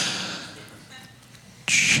again.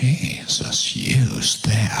 Jesus used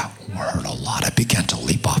that word a lot. It began to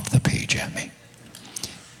leap off the page at me.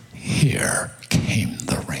 Here came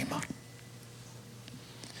the rhema.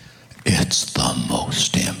 It's the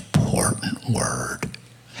most important word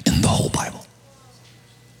in the whole Bible.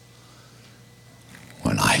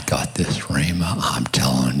 When I got this rhema, I'm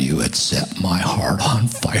telling you, it set my heart on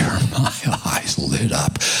fire. My eyes lit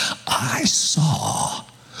up. I saw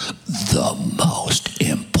the most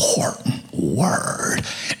important word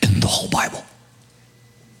in the whole Bible.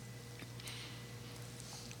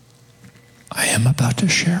 I am about to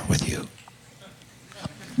share with you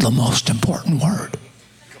the most important word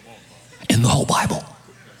in the whole Bible.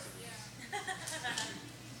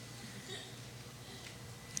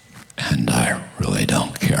 And I really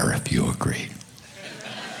don't care if you agree.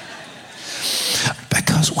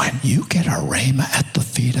 Because when you get a rhema at the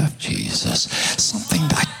feet of Jesus, something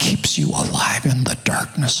that keeps you alive in the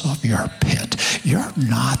darkness of your pit, you're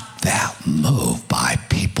not that moved by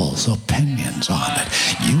people's opinions on it.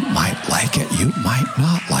 You might like it, you might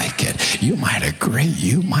not like it. You might agree,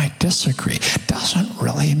 you might disagree. It doesn't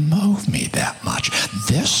really move me that much.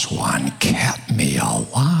 This one kept me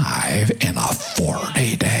alive in a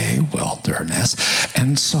 40-day wilderness.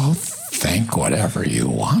 And so think whatever you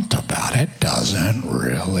want about it, doesn't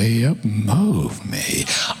really move me.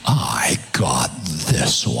 I got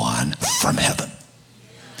this one from heaven.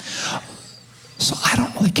 So I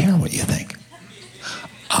don't really care what you think.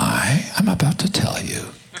 I am about to tell you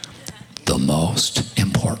the most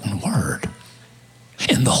important word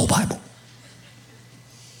in the whole Bible.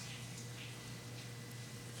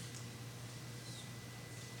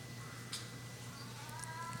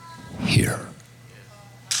 Hear.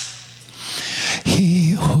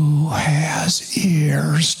 He who has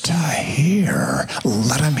ears to hear,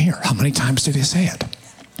 let him hear. How many times did he say it?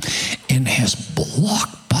 In his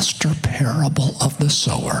blockbuster parable of the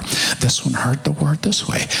sower, this one heard the word this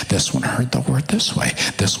way, this one heard the word this way,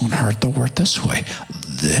 this one heard the word this way.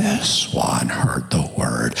 This one heard the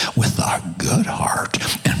word with a good heart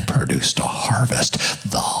and produced a harvest.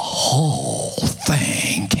 The whole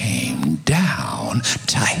thing came down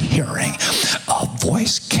to hearing. A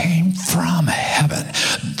voice came from heaven.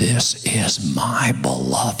 This is my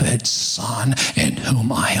beloved Son, in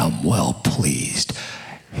whom I am well pleased.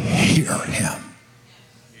 Hear him.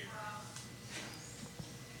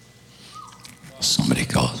 Somebody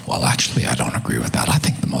goes, well, actually, I don't agree with that. I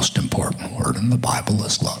think the most important word in the Bible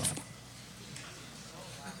is love.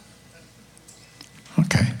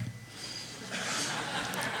 Okay.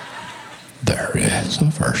 There is a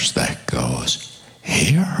verse that goes,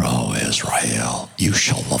 hear, O Israel, you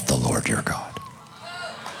shall love the Lord your God.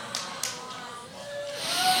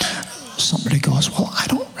 Somebody goes, well, I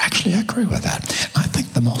don't actually agree with that. I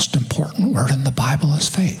think the most important word in the Bible is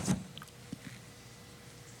faith.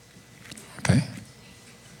 Okay?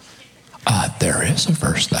 There is a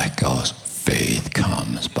verse that goes, faith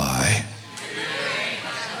comes by.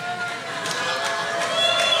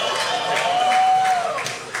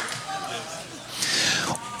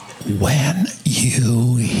 When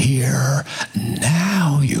you hear,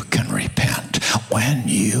 now you can repent. When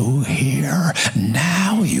you hear,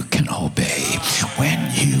 now you can obey. When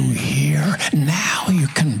you hear, now you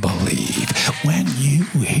can believe. When you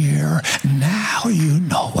hear, now you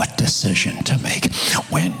know what decision to make.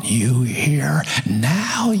 When you hear,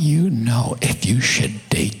 now you know if you should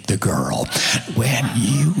date the girl. When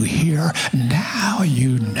you hear, now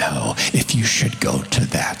you know if you should go to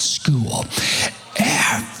that school.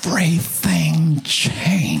 Everything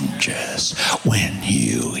changes when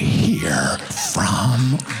you hear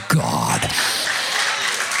from God.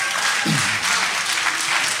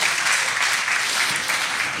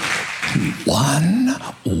 One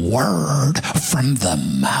word from the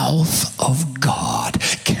mouth of God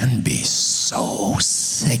can be so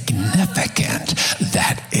significant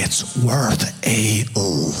that it's worth a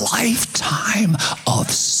lifetime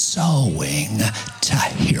of sowing to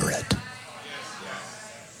hear it.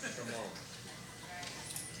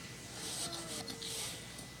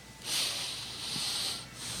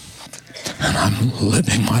 And I'm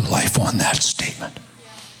living my life on that statement.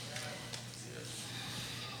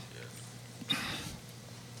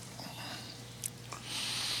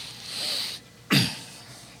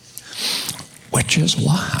 Which is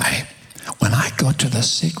why when I go to the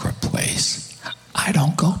secret place, I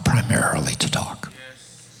don't go primarily to talk.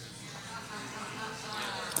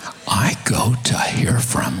 I go to hear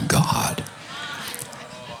from God.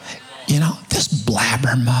 You know, this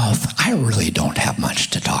blabbermouth, I really don't have much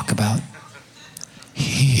to talk about.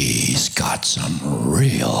 He's got some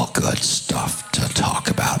real good stuff to talk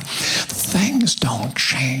about. Things don't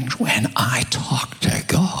change when I talk to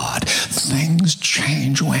God. Things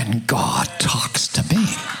change when God talks to me.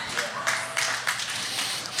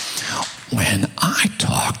 When I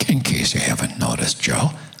talk, in case you haven't noticed,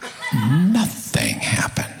 Joe, nothing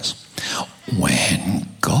happens. When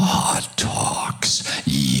God talks,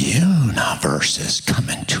 universes come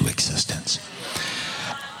into existence.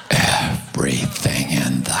 Everything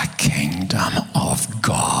in the kingdom of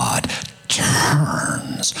God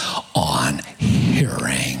turns on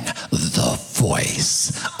hearing the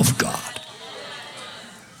voice of God.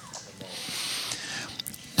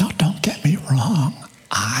 Now, don't get me wrong.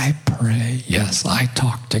 I pray. Yes, I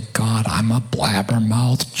talk to God. I'm a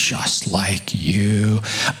blabbermouth just like you.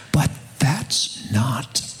 But that's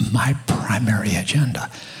not my primary agenda.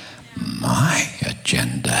 My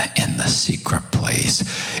agenda in the secret place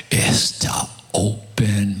is to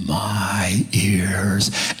open my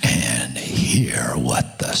ears and hear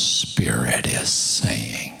what the Spirit is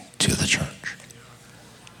saying to the church.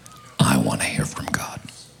 I want to hear from God.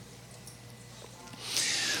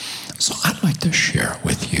 So I'd like to share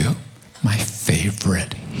with you my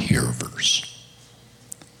favorite hear verse.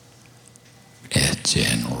 It's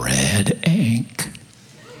in red ink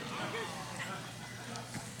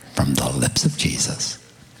from the lips of Jesus.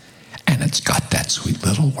 And it's got that sweet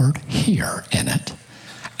little word "hear" in it.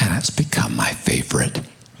 And it's become my favorite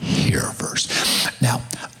hear verse. Now,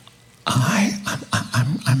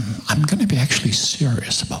 I'm going to be actually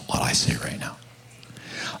serious about what I say right now.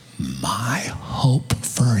 My hope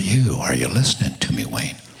for you, are you listening to me,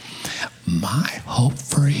 Wayne? My hope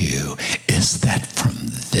for you is that from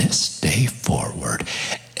this day forward,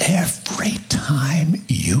 every time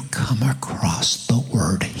you come across the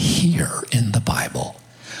word "hear" in the Bible,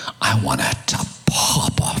 I want it to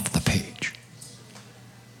pop off the page.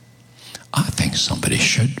 I think somebody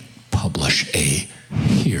should publish a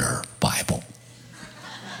 "hear" Bible.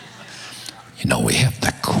 You know, we have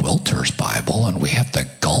the Quilter's Bible and we have the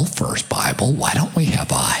Golfer's Bible. Why don't we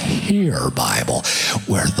have a "hear" Bible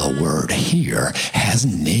where the word "hear" has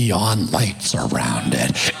neon lights around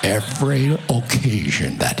it? Every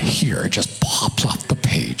occasion that "hear" just pops off the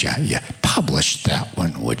page. Yeah, publish that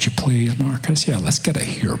one, would you please, Marcus? Yeah, let's get a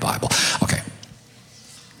 "hear" Bible. Okay,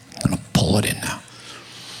 I'm going to pull it in now.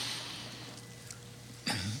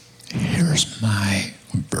 Here's my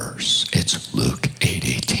verse. It's Luke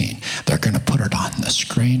 8:18. They're going to put it on the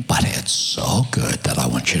screen, but it's so good that I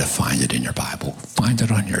want you to find it in your Bible. Find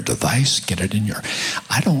it on your device. Get it in your...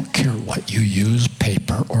 I don't care what you use,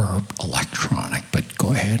 paper or electronic, but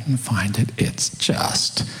go ahead and find it. It's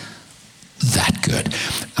just that good.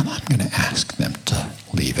 And I'm going to ask them to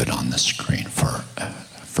leave it on the screen for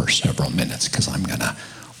several minutes because I'm going to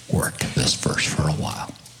work this verse for a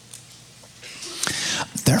while.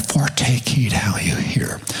 Therefore, take heed how you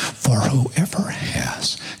hear, for whoever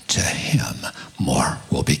has, to him more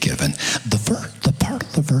will be given. The part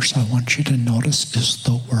of the verse I want you to notice is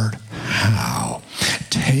the word "how."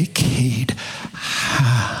 Take heed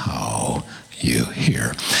how you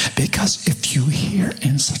hear. Because if you hear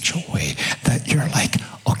in such a way that you're like,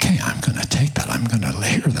 okay, I'm going to take that, I'm going to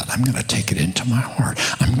hear that, I'm going to take it into my heart,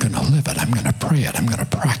 I'm going to live it, I'm going to pray it, I'm going to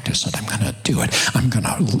practice it, I'm going to do it, I'm going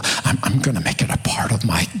to make it a part of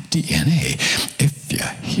my DNA. If you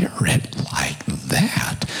hear it like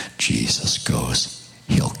that, Jesus goes,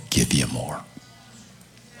 he'll give you more.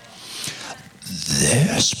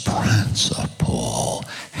 This principle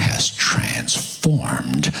has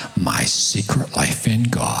transformed my secret life in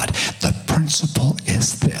God. The principle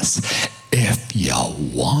is this: if you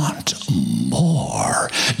want more,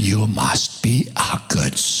 you must be a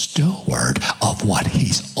good steward of what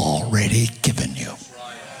he's already given you.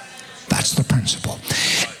 That's the principle.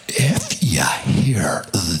 If you hear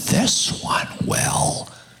this one well,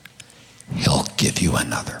 he'll give you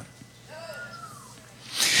another.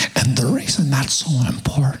 And the reason that's so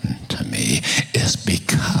important to me is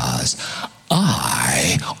because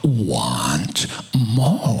I want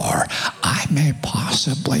more. I may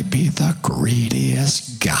possibly be the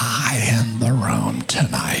greediest guy in the room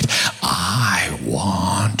tonight. I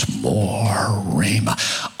want more Rhema.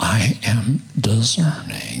 I am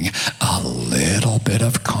discerning a little bit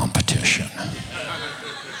of competition.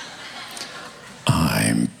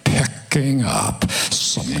 I'm picking up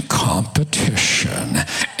some competition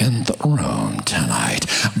in the room tonight,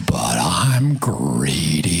 but I'm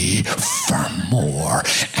greedy for more,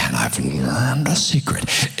 and I've learned a secret.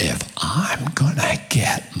 If I'm gonna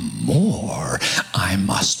get more, I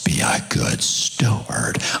must be a good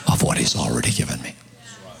steward of what he's already given me.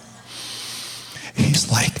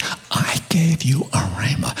 He's like, I gave you a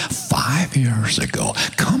rhema 5 years ago.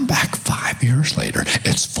 Come back 5 years later.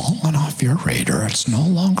 It's fallen off your radar. It's no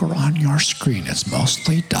longer on your screen. It's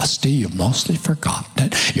mostly dusty. You've mostly forgotten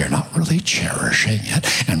it. You're not really cherishing it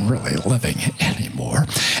and really living it anymore.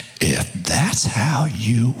 If that's how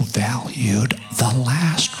you valued the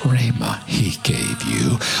last rhema he gave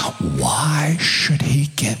you, why should he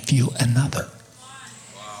give you another?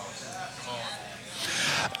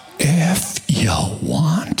 If you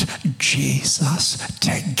want Jesus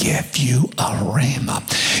to give you a rhema,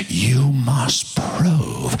 you must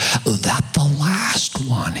prove that the last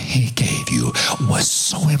one he gave you was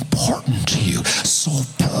so important to you, so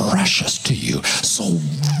precious to you, so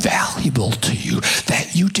valuable to you,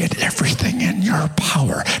 that you did everything in your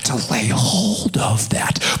power to lay hold of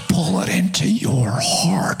that, pull it into your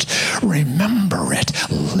heart, remember it,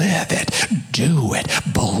 live it, do it,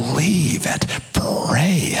 believe it,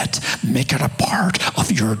 pray it, make it a part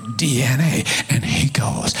of your DNA. And he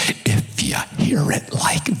goes, if you hear it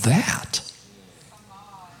like that,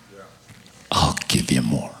 I'll give you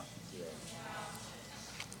more.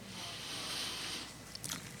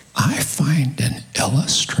 I find an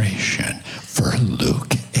illustration for Luke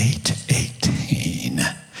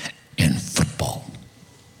 8:18 in football.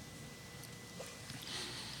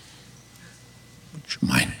 Would you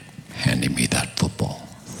mind handing me that football?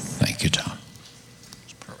 Thank you, Tom.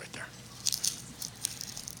 Just put it right there.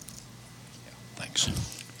 Yeah, thanks.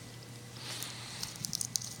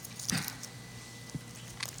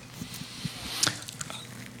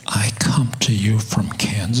 I come to you from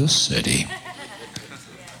Kansas City,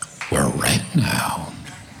 where right now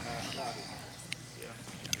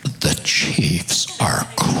the Chiefs are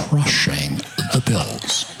crushing the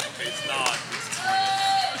Bills.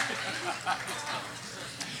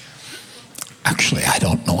 Actually, I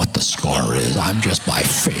don't know what the score is. I'm just by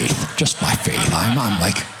faith.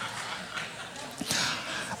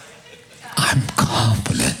 I'm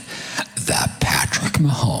confident that Patrick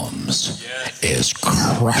Mahomes is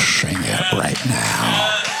crushing it right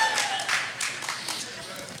now.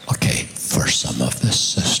 Okay, for some of the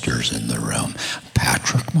sisters in the room,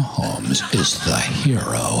 Patrick Mahomes is the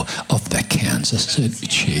hero of the Kansas City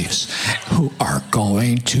Chiefs, who are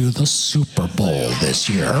going to the Super Bowl this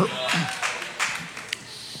year.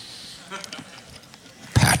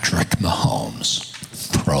 Patrick Mahomes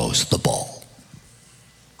throws the ball,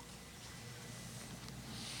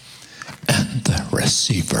 and the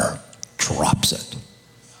receiver drops it.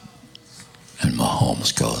 And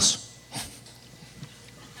Mahomes goes,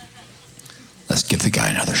 let's give the guy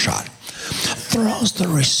another shot. Throws the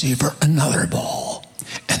receiver another ball,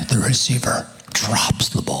 and the receiver drops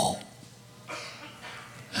the ball.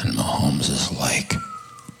 And Mahomes is like,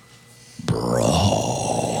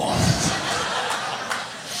 bro.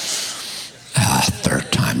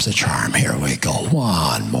 Third time's a charm. Here we go.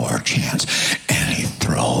 One more chance. And he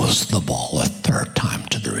throws the ball a third time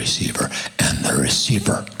to the receiver, and the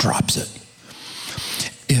receiver drops it.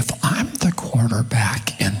 If I'm the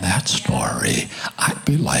quarterback in that story, I'd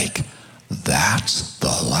be like, that's the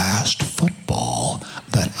last football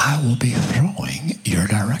that I will be throwing your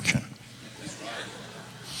direction.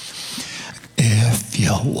 If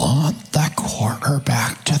you want the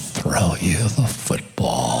quarterback to throw you the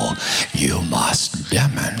football, you must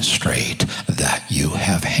demonstrate that you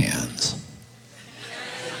have hands.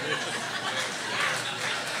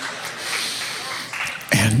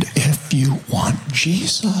 And if you want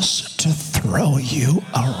Jesus to throw you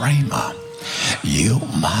a rhema, you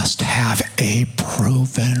must have a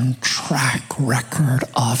proven track record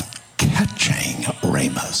of catching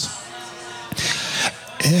rhemas.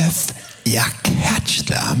 If you catch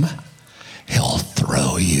them, he'll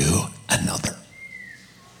throw you another.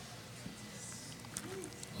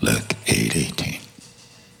 Luke 8:18.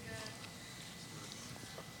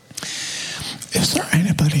 Is there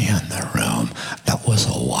anybody in the room that was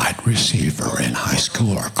a wide receiver in high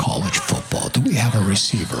school or college football? Do we have a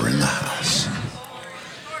receiver in the house?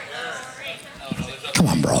 Come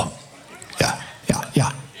on, bro. Yeah.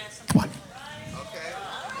 Come on.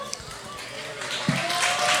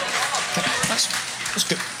 That's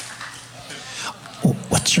good. Oh,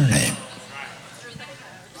 what's your name?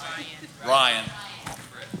 Ryan.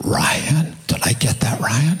 Ryan? Did I get that,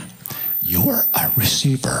 Ryan? You're a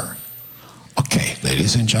receiver. Okay,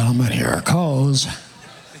 ladies and gentlemen, here it goes.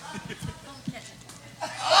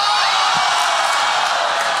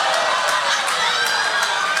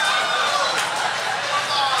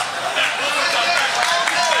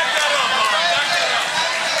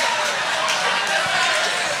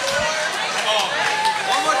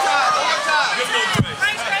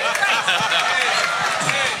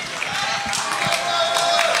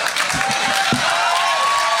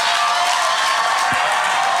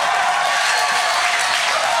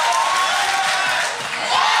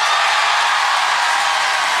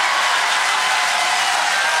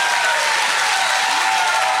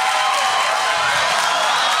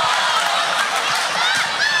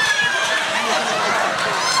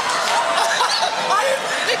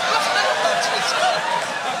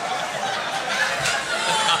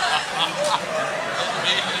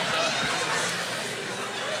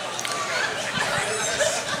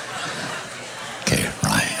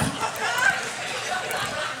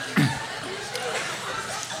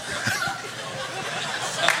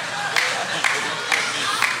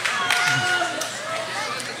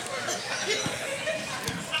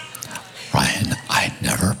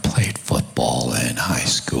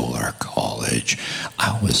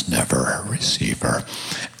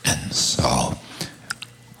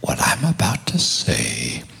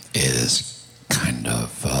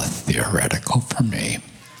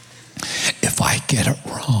 it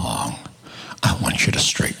wrong, I want you to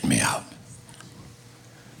straighten me out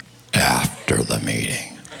after the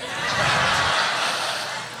meeting.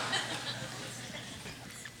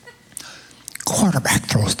 Quarterback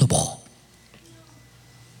throws the ball.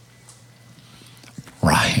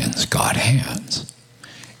 Ryan's got hands.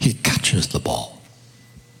 He catches the ball.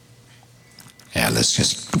 Yeah, let's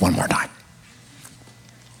just one more time.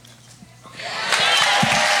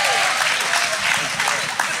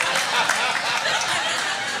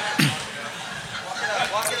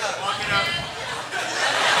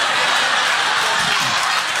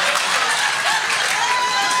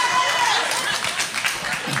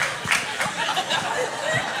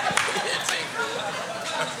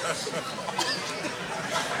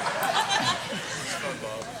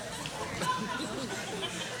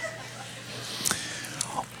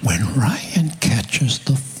 When Ryan catches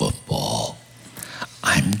the football,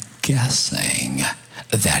 I'm guessing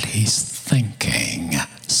that he's thinking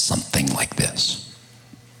something like this.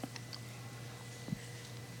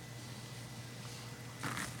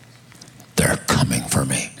 They're coming for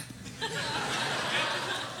me.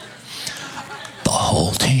 The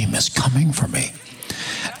whole team is coming for me.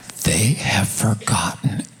 They have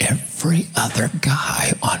forgotten every other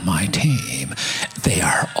guy on my team. They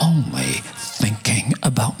are only thinking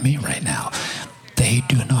about me right now. They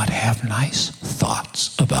do not have nice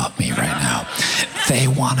thoughts about me right now. They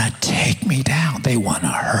want to take me down. They want to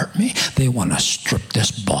hurt me. They want to strip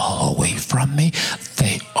this ball away from me.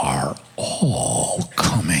 They are all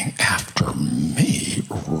coming after me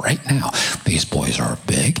right now. These boys are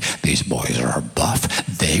big. These boys are buff.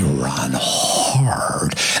 They run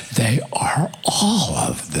hard. They are all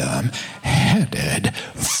of them headed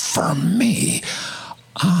for me.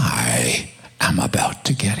 I am about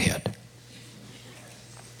to get hit.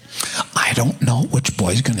 I don't know which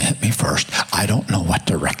boy's going to hit me first. I don't know what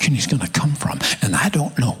direction he's going to come from. And I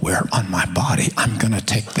don't know where on my body I'm going to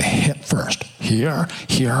take the hit first. Here,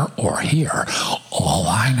 here, or here. All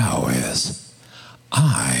I know is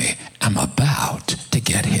I am about to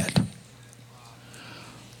get hit.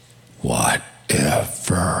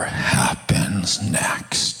 Whatever happens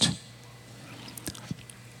next,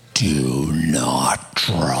 do not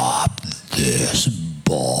drop this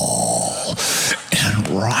ball. And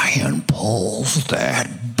Ryan pulls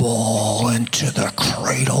that ball into the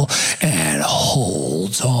cradle and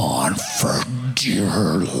holds on for dear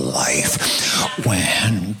life.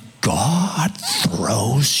 When God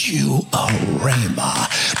throws you a rhema,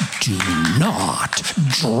 do not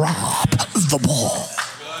drop the ball.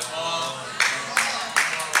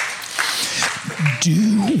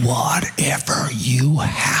 Do whatever you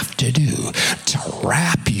have to do to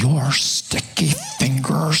wrap your sticky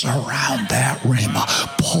fingers around that rhema.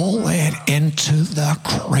 Pull it into the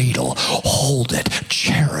cradle. Hold it,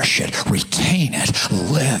 cherish it, retain it,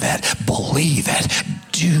 live it, believe it,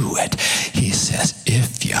 do it. He says,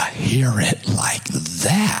 if you hear it like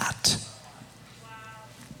that,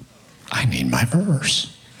 I need my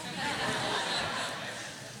verse.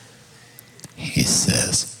 He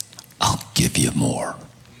says, I'll give you more.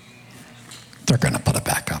 They're going to put it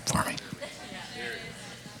back up for me.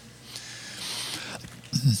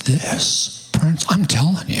 This, I'm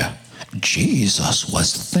telling you, Jesus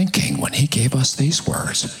was thinking when he gave us these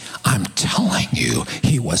words. I'm telling you,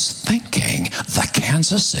 he was thinking the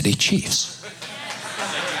Kansas City Chiefs.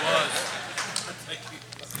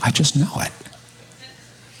 I just know it.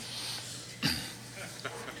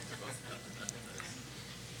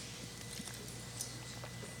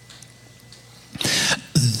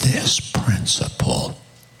 This principle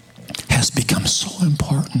has become so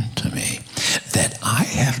important to me that I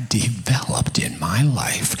have developed in my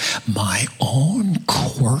life my own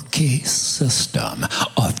quirky system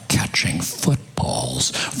of catching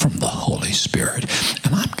footballs from the Holy Spirit.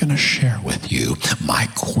 And I'm going to share with you my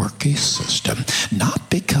quirky system, not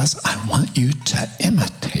because I want you to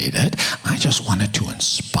imitate it. I just wanted to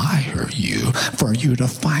inspire you for you to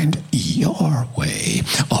find your way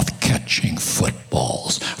of catching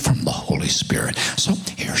footballs from the Holy Spirit. So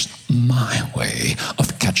here's my way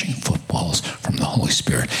of catching footballs from the Holy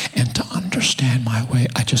Spirit. And to understand my way,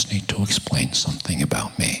 I just need to explain something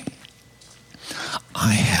about me.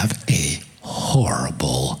 I have a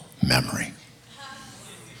horrible memory.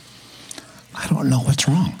 I don't know what's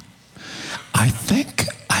wrong. I think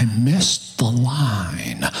I missed the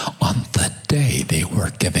line on the day they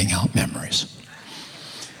were giving out memories.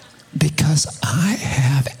 Because I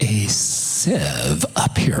have a sieve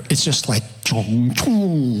up here. It's just like,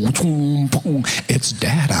 it's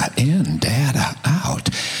data in, data out.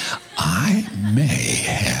 I may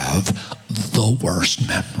have the worst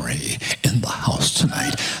memory in the house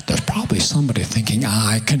tonight. There's probably somebody thinking,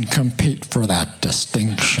 I can compete for that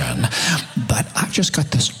distinction, but I've just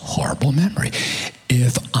got this horrible memory.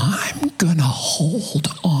 If I'm gonna hold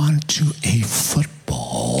on to a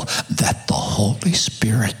football that the Holy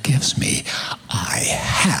Spirit gives me, I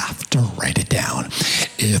have to write it down.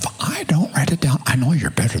 If I don't write it down, I know you're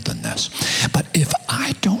better than this, but if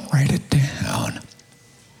I don't write it down,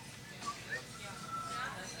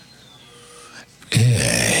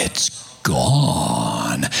 it's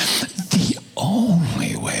gone. The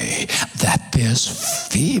only way that this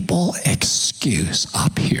feeble excuse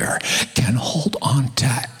up here can hold on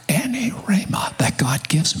to any rhema that God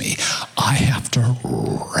gives me, I have to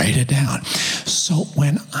write it down. So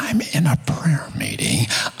when I'm in a prayer meeting,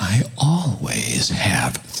 I always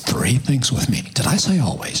have three things with me. Did I say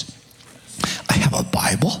always? I have a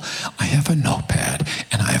Bible, I have a notepad,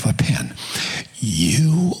 and I have a pen.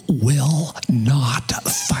 You will not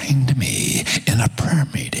find me in a prayer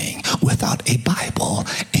meeting without a Bible,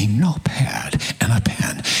 a notepad, and a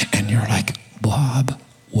pen. And you're like, Bob,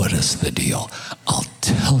 what is the deal? I'll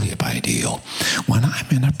tell you my deal. When I'm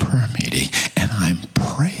in a prayer meeting and I'm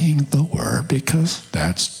praying the word, because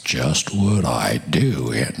that's just what I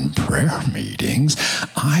do in prayer meetings,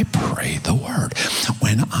 I pray the word.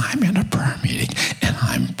 When I'm in a prayer meeting and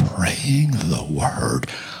I'm praying the word,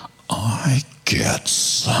 I get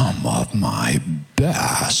some of my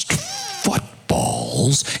best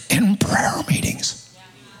footballs in prayer meetings.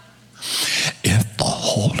 If the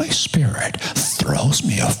Holy Spirit throws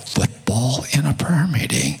me a football in a prayer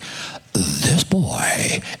meeting, this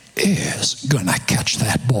boy is gonna catch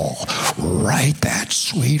that ball. Write that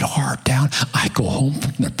sweetheart down. I go home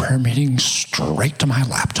from the prayer meeting straight to my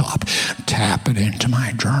laptop, tap it into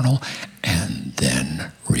my journal, and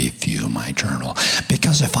then review my journal.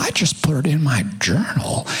 Because if I just put it in my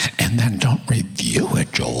journal and then don't review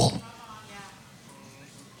it, Joel,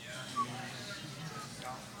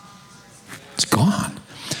 it's gone.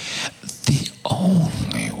 The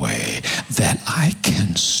only way that I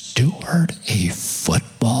can steward a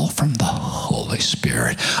football from the Holy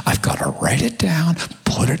Spirit, I've got to write it down,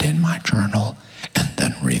 put it in my journal, and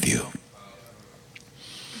then review.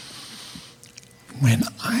 When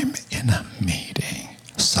I'm in a meeting,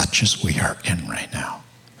 such as we are in right now,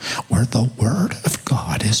 where the Word of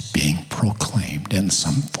God is being proclaimed in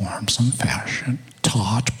some form, some fashion,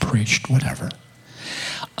 taught, preached, whatever,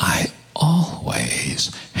 I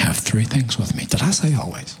always have three things with me. Did I say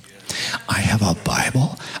always? I have a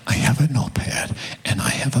Bible, I have a notepad, and I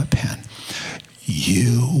have a pen.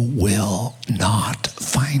 You will not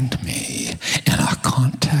find me in a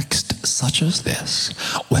context such as this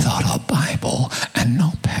without a Bible, a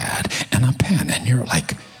notepad, and a pen. And you're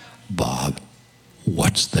like, Bob,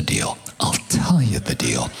 what's the deal? I'll tell you the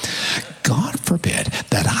deal. God forbid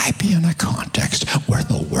that I be in a context where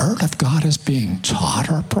the Word of God is being taught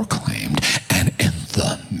or proclaimed, and in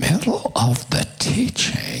the middle of the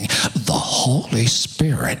teaching, the Holy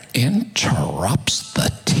Spirit interrupts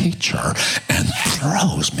the teacher and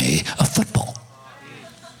throws me a football.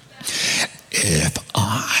 If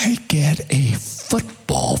I get a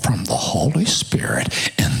football from the Holy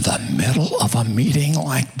Spirit in the middle of a meeting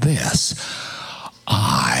like this,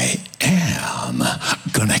 I am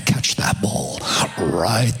gonna catch that ball.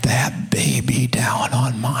 Write that baby down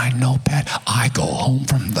on my notepad. I go home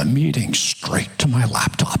from the meeting straight to my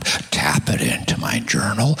laptop, tap it into my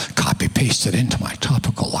journal, copy paste it into my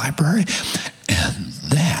topical library, and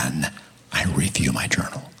then I review my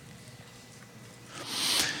journal.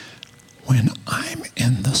 When I'm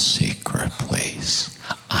in the secret place,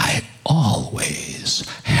 I always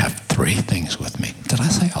have three things with me. Did I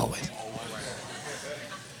say always?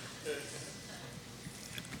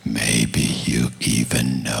 Maybe you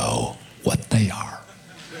even know what they are.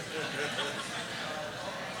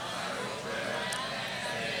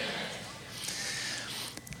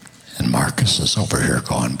 And Marcus is over here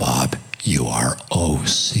going, Bob, you are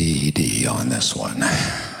OCD on this one.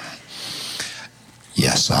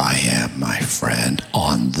 Yes, I am, my friend.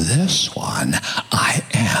 On this one, I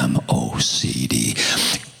am OCD.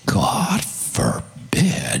 God forbid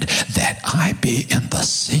that I be in the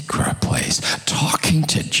secret place talking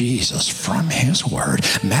to Jesus from his word,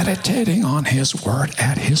 meditating on his word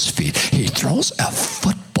at his feet. He throws a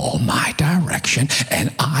football my direction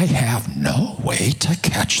and I have no way to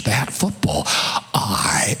catch that football.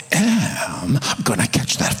 I am gonna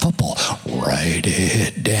catch that football. Write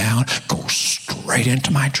it down, go straight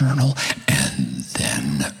into my journal, and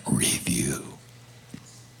then review.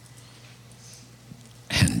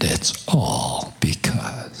 And it's all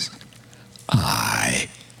because I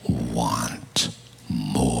want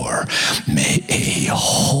more.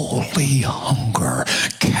 hunger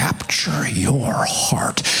capture your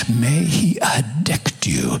heart. May he addict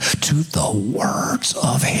you to the words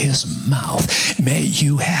of his mouth. May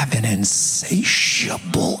you have an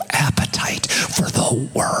insatiable appetite for the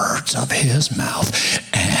words of his mouth.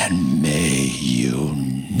 And may you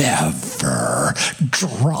never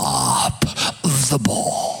drop the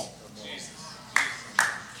ball.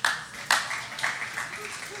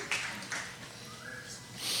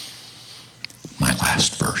 My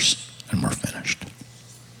last verse, and we're finished.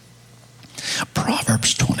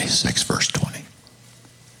 Proverbs 26, verse 20.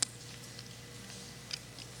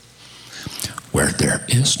 Where there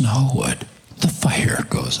is no wood, the fire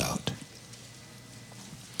goes out.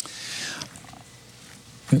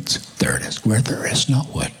 There it is. Where there is no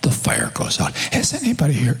wood, the fire goes out. Has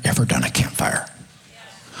anybody here ever done a campfire?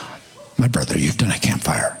 My brother, you've done a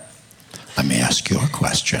campfire. Let me ask you a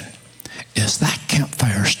question. Is that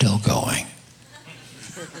campfire still going?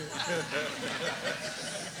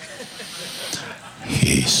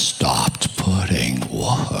 He stopped putting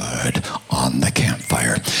wood on the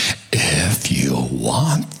campfire. If you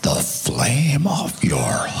want the flame of your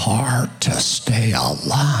heart to stay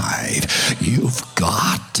alive, you've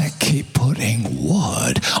got to keep putting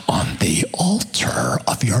wood on the altar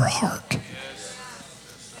of your heart.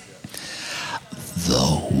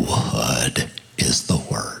 The wood is the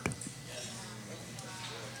word.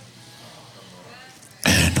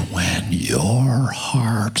 And when your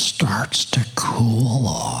heart starts to cool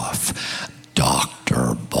off,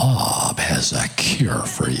 Dr. Bob has a cure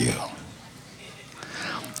for you.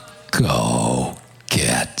 Go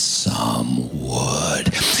get some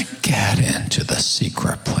wood. Get into the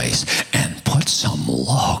secret place and put some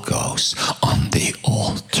logos on the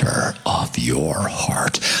altar of your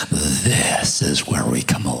heart. This is where we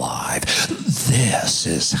come alive. This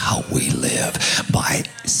is how we live, by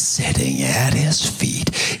sitting at his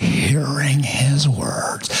feet, hearing his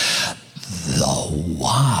words. The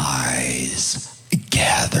wise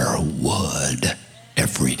gather wood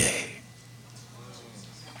every day.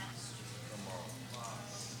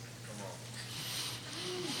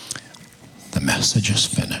 The message is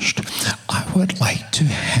finished. I would like to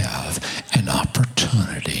have an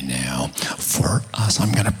opportunity now for us.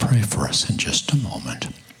 I'm going to pray for us in just a moment.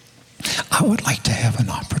 I would like to have an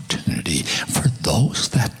opportunity for those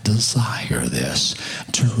that desire this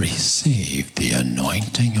to receive the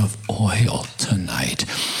anointing of oil tonight.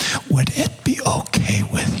 Would it be okay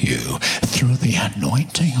with you, through the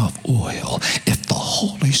anointing of oil, if the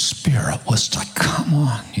Holy Spirit was to come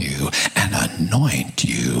on you and anoint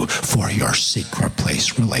you for your secret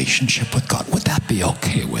place relationship with God? Would that be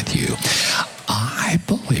okay with you? I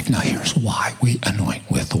believe, now here's why we anoint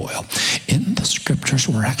with oil. In the scriptures,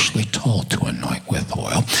 we're actually told to anoint with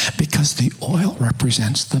oil because the oil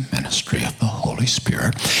represents the ministry of the Holy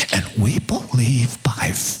Spirit. And we believe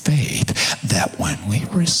by faith that when we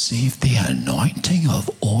receive the anointing of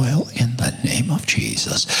oil in the name of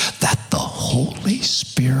Jesus, that the Holy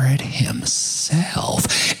Spirit himself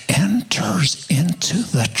enters into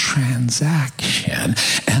the transaction,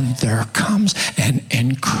 and there comes an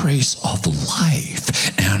increase of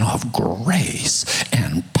life and of grace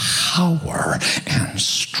and power and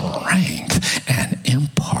strength and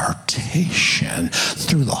impartation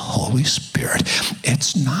through the Holy Spirit.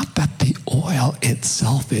 It's not that the oil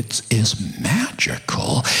itself is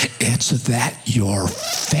magical. It's that your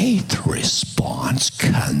faith response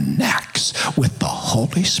connects with the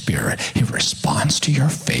Holy Spirit. He responds to your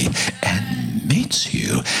faith and meets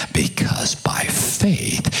you because by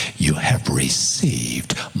faith you have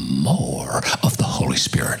received more of the Holy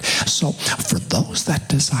Spirit. So for those that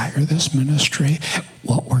desire this ministry,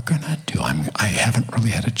 what we're going to do, I haven't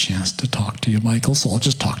really had a chance to talk to you, Michael, so I'll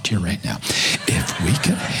just talk to you right now. If we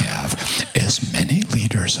could have as many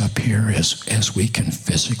leaders up here as we can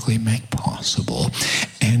physically make possible,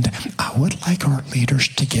 and I would like our leaders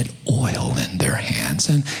to get oil in their hands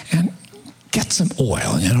and get some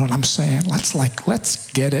oil, you know what I'm saying?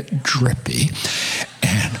 Let's get it drippy.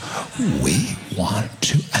 And we want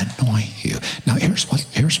to anoint you. Now here's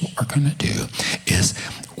what we're gonna do is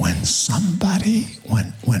when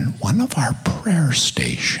one of our prayer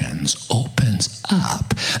stations opens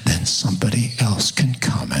up, then somebody else can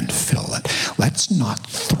come and fill it. Let's not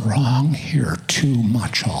throng here too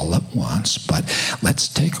much all at once, but let's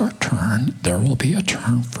take our turn. There will be a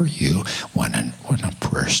turn for you. When a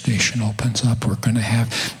prayer station opens up, we're going to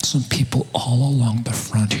have some people all along the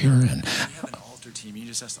front here. And the altar team, you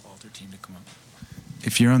just ask the altar team to come up.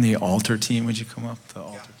 If you're on the altar team, would you come up?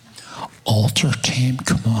 The altar team,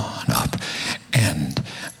 come on up. And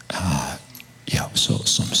so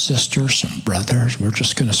some sisters, some brothers, we're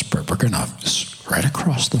going to right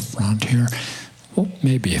across the front here. Well,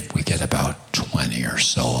 maybe if we get about 20 or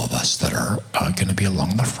so of us that are going to be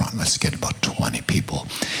along the front, let's get about 20 people.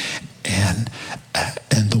 And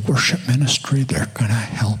the worship ministry, they're going to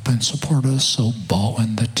help and support us. So Bo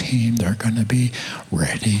and the team, they're going to be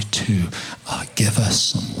ready to give us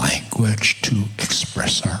some language to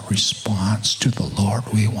express our response to the Lord.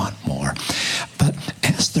 We want more. But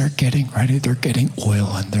as they're getting ready, they're getting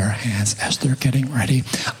oil in their hands. As they're getting ready,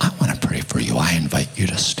 I want to pray for you. I invite you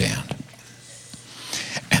to stand.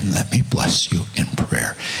 And let me bless you in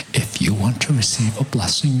prayer. If you want to receive a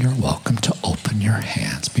blessing, you're welcome to open your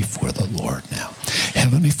hands before the Lord now.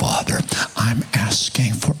 Heavenly Father, I'm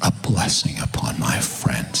asking for a blessing upon my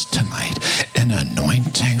friends tonight, an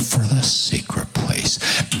anointing for the secret place.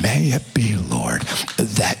 May it be, Lord,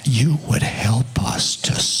 that you would help us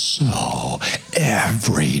to sow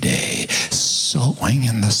every day, sowing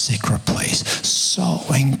in the secret place,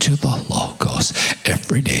 sowing to the Logos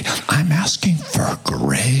every day. I'm asking for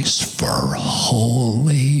grace for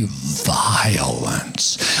holy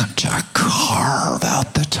violence, to carve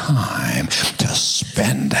out the time to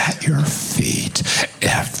spend at your feet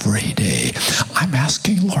every day. I'm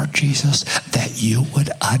asking, Lord Jesus, that you would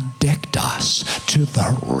addict us to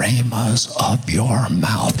the rhemas of your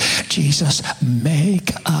mouth. Jesus,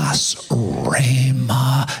 make us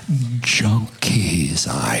rhema junkies,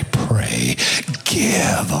 I pray.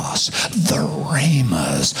 Give us the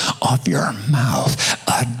rhemas of your mouth.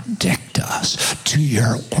 Addict us to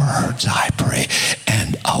your words, I pray,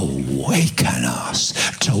 and awaken us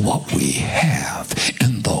to what we have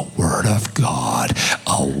in the Word of God.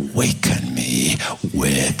 Awaken me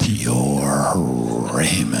with your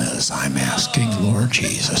rhemas. I'm asking, Lord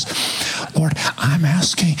Jesus. Lord, I'm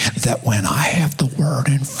asking that when I have the Word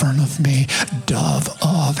in front of me, dove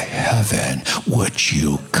of heaven, would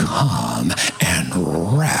you come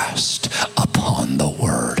and rest upon the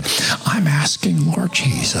Word? I'm asking, Lord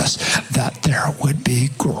Jesus, that there would be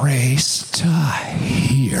grace to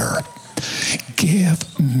hear.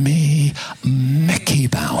 Give me Mickey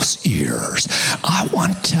Mouse ears. I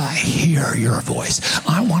want to hear your voice.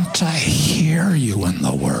 I want to hear you in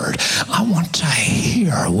the Word. I want to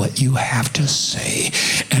hear what you have to say.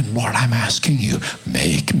 And Lord, I'm asking you,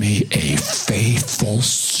 make me a faithful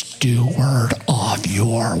steward of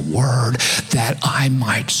your Word, that I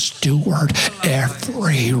might steward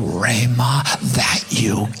every rhema that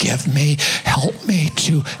you give me. Help me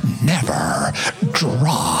to never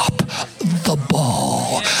drop the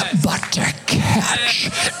ball, but to catch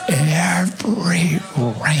every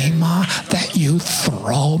rhema that you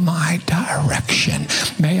throw my direction.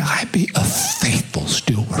 May I be a faithful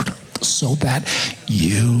steward, so that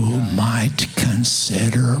you might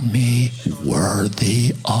consider me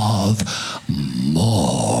worthy of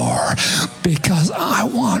more. Because I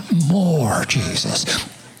want more, Jesus.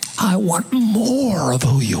 I want more of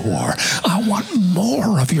who you are. I want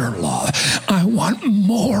more of your love. I want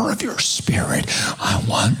more of your Spirit. I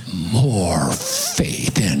want more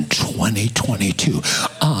faith in 2022.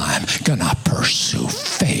 I'm going to pursue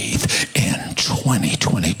faith in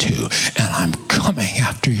 2022. And I'm coming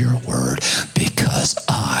after your Word because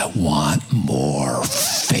I want more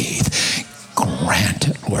faith. Grant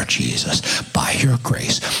it, Lord Jesus, by your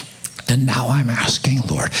grace. And now I'm asking,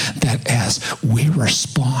 Lord, that as we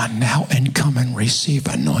respond now and come and receive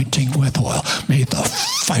anointing with oil, may the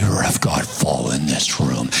fire of God fall in this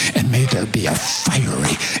room, and may there be a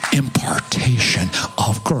fiery impartation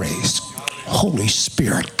of grace. Holy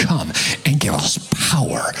Spirit, come and give us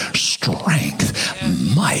power, strength,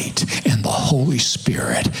 might in the Holy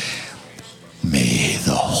Spirit. May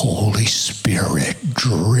the Holy Spirit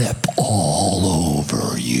drip all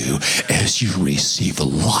over you as you receive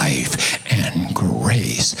life and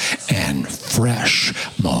grace and fresh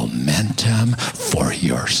momentum for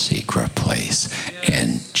your secret place.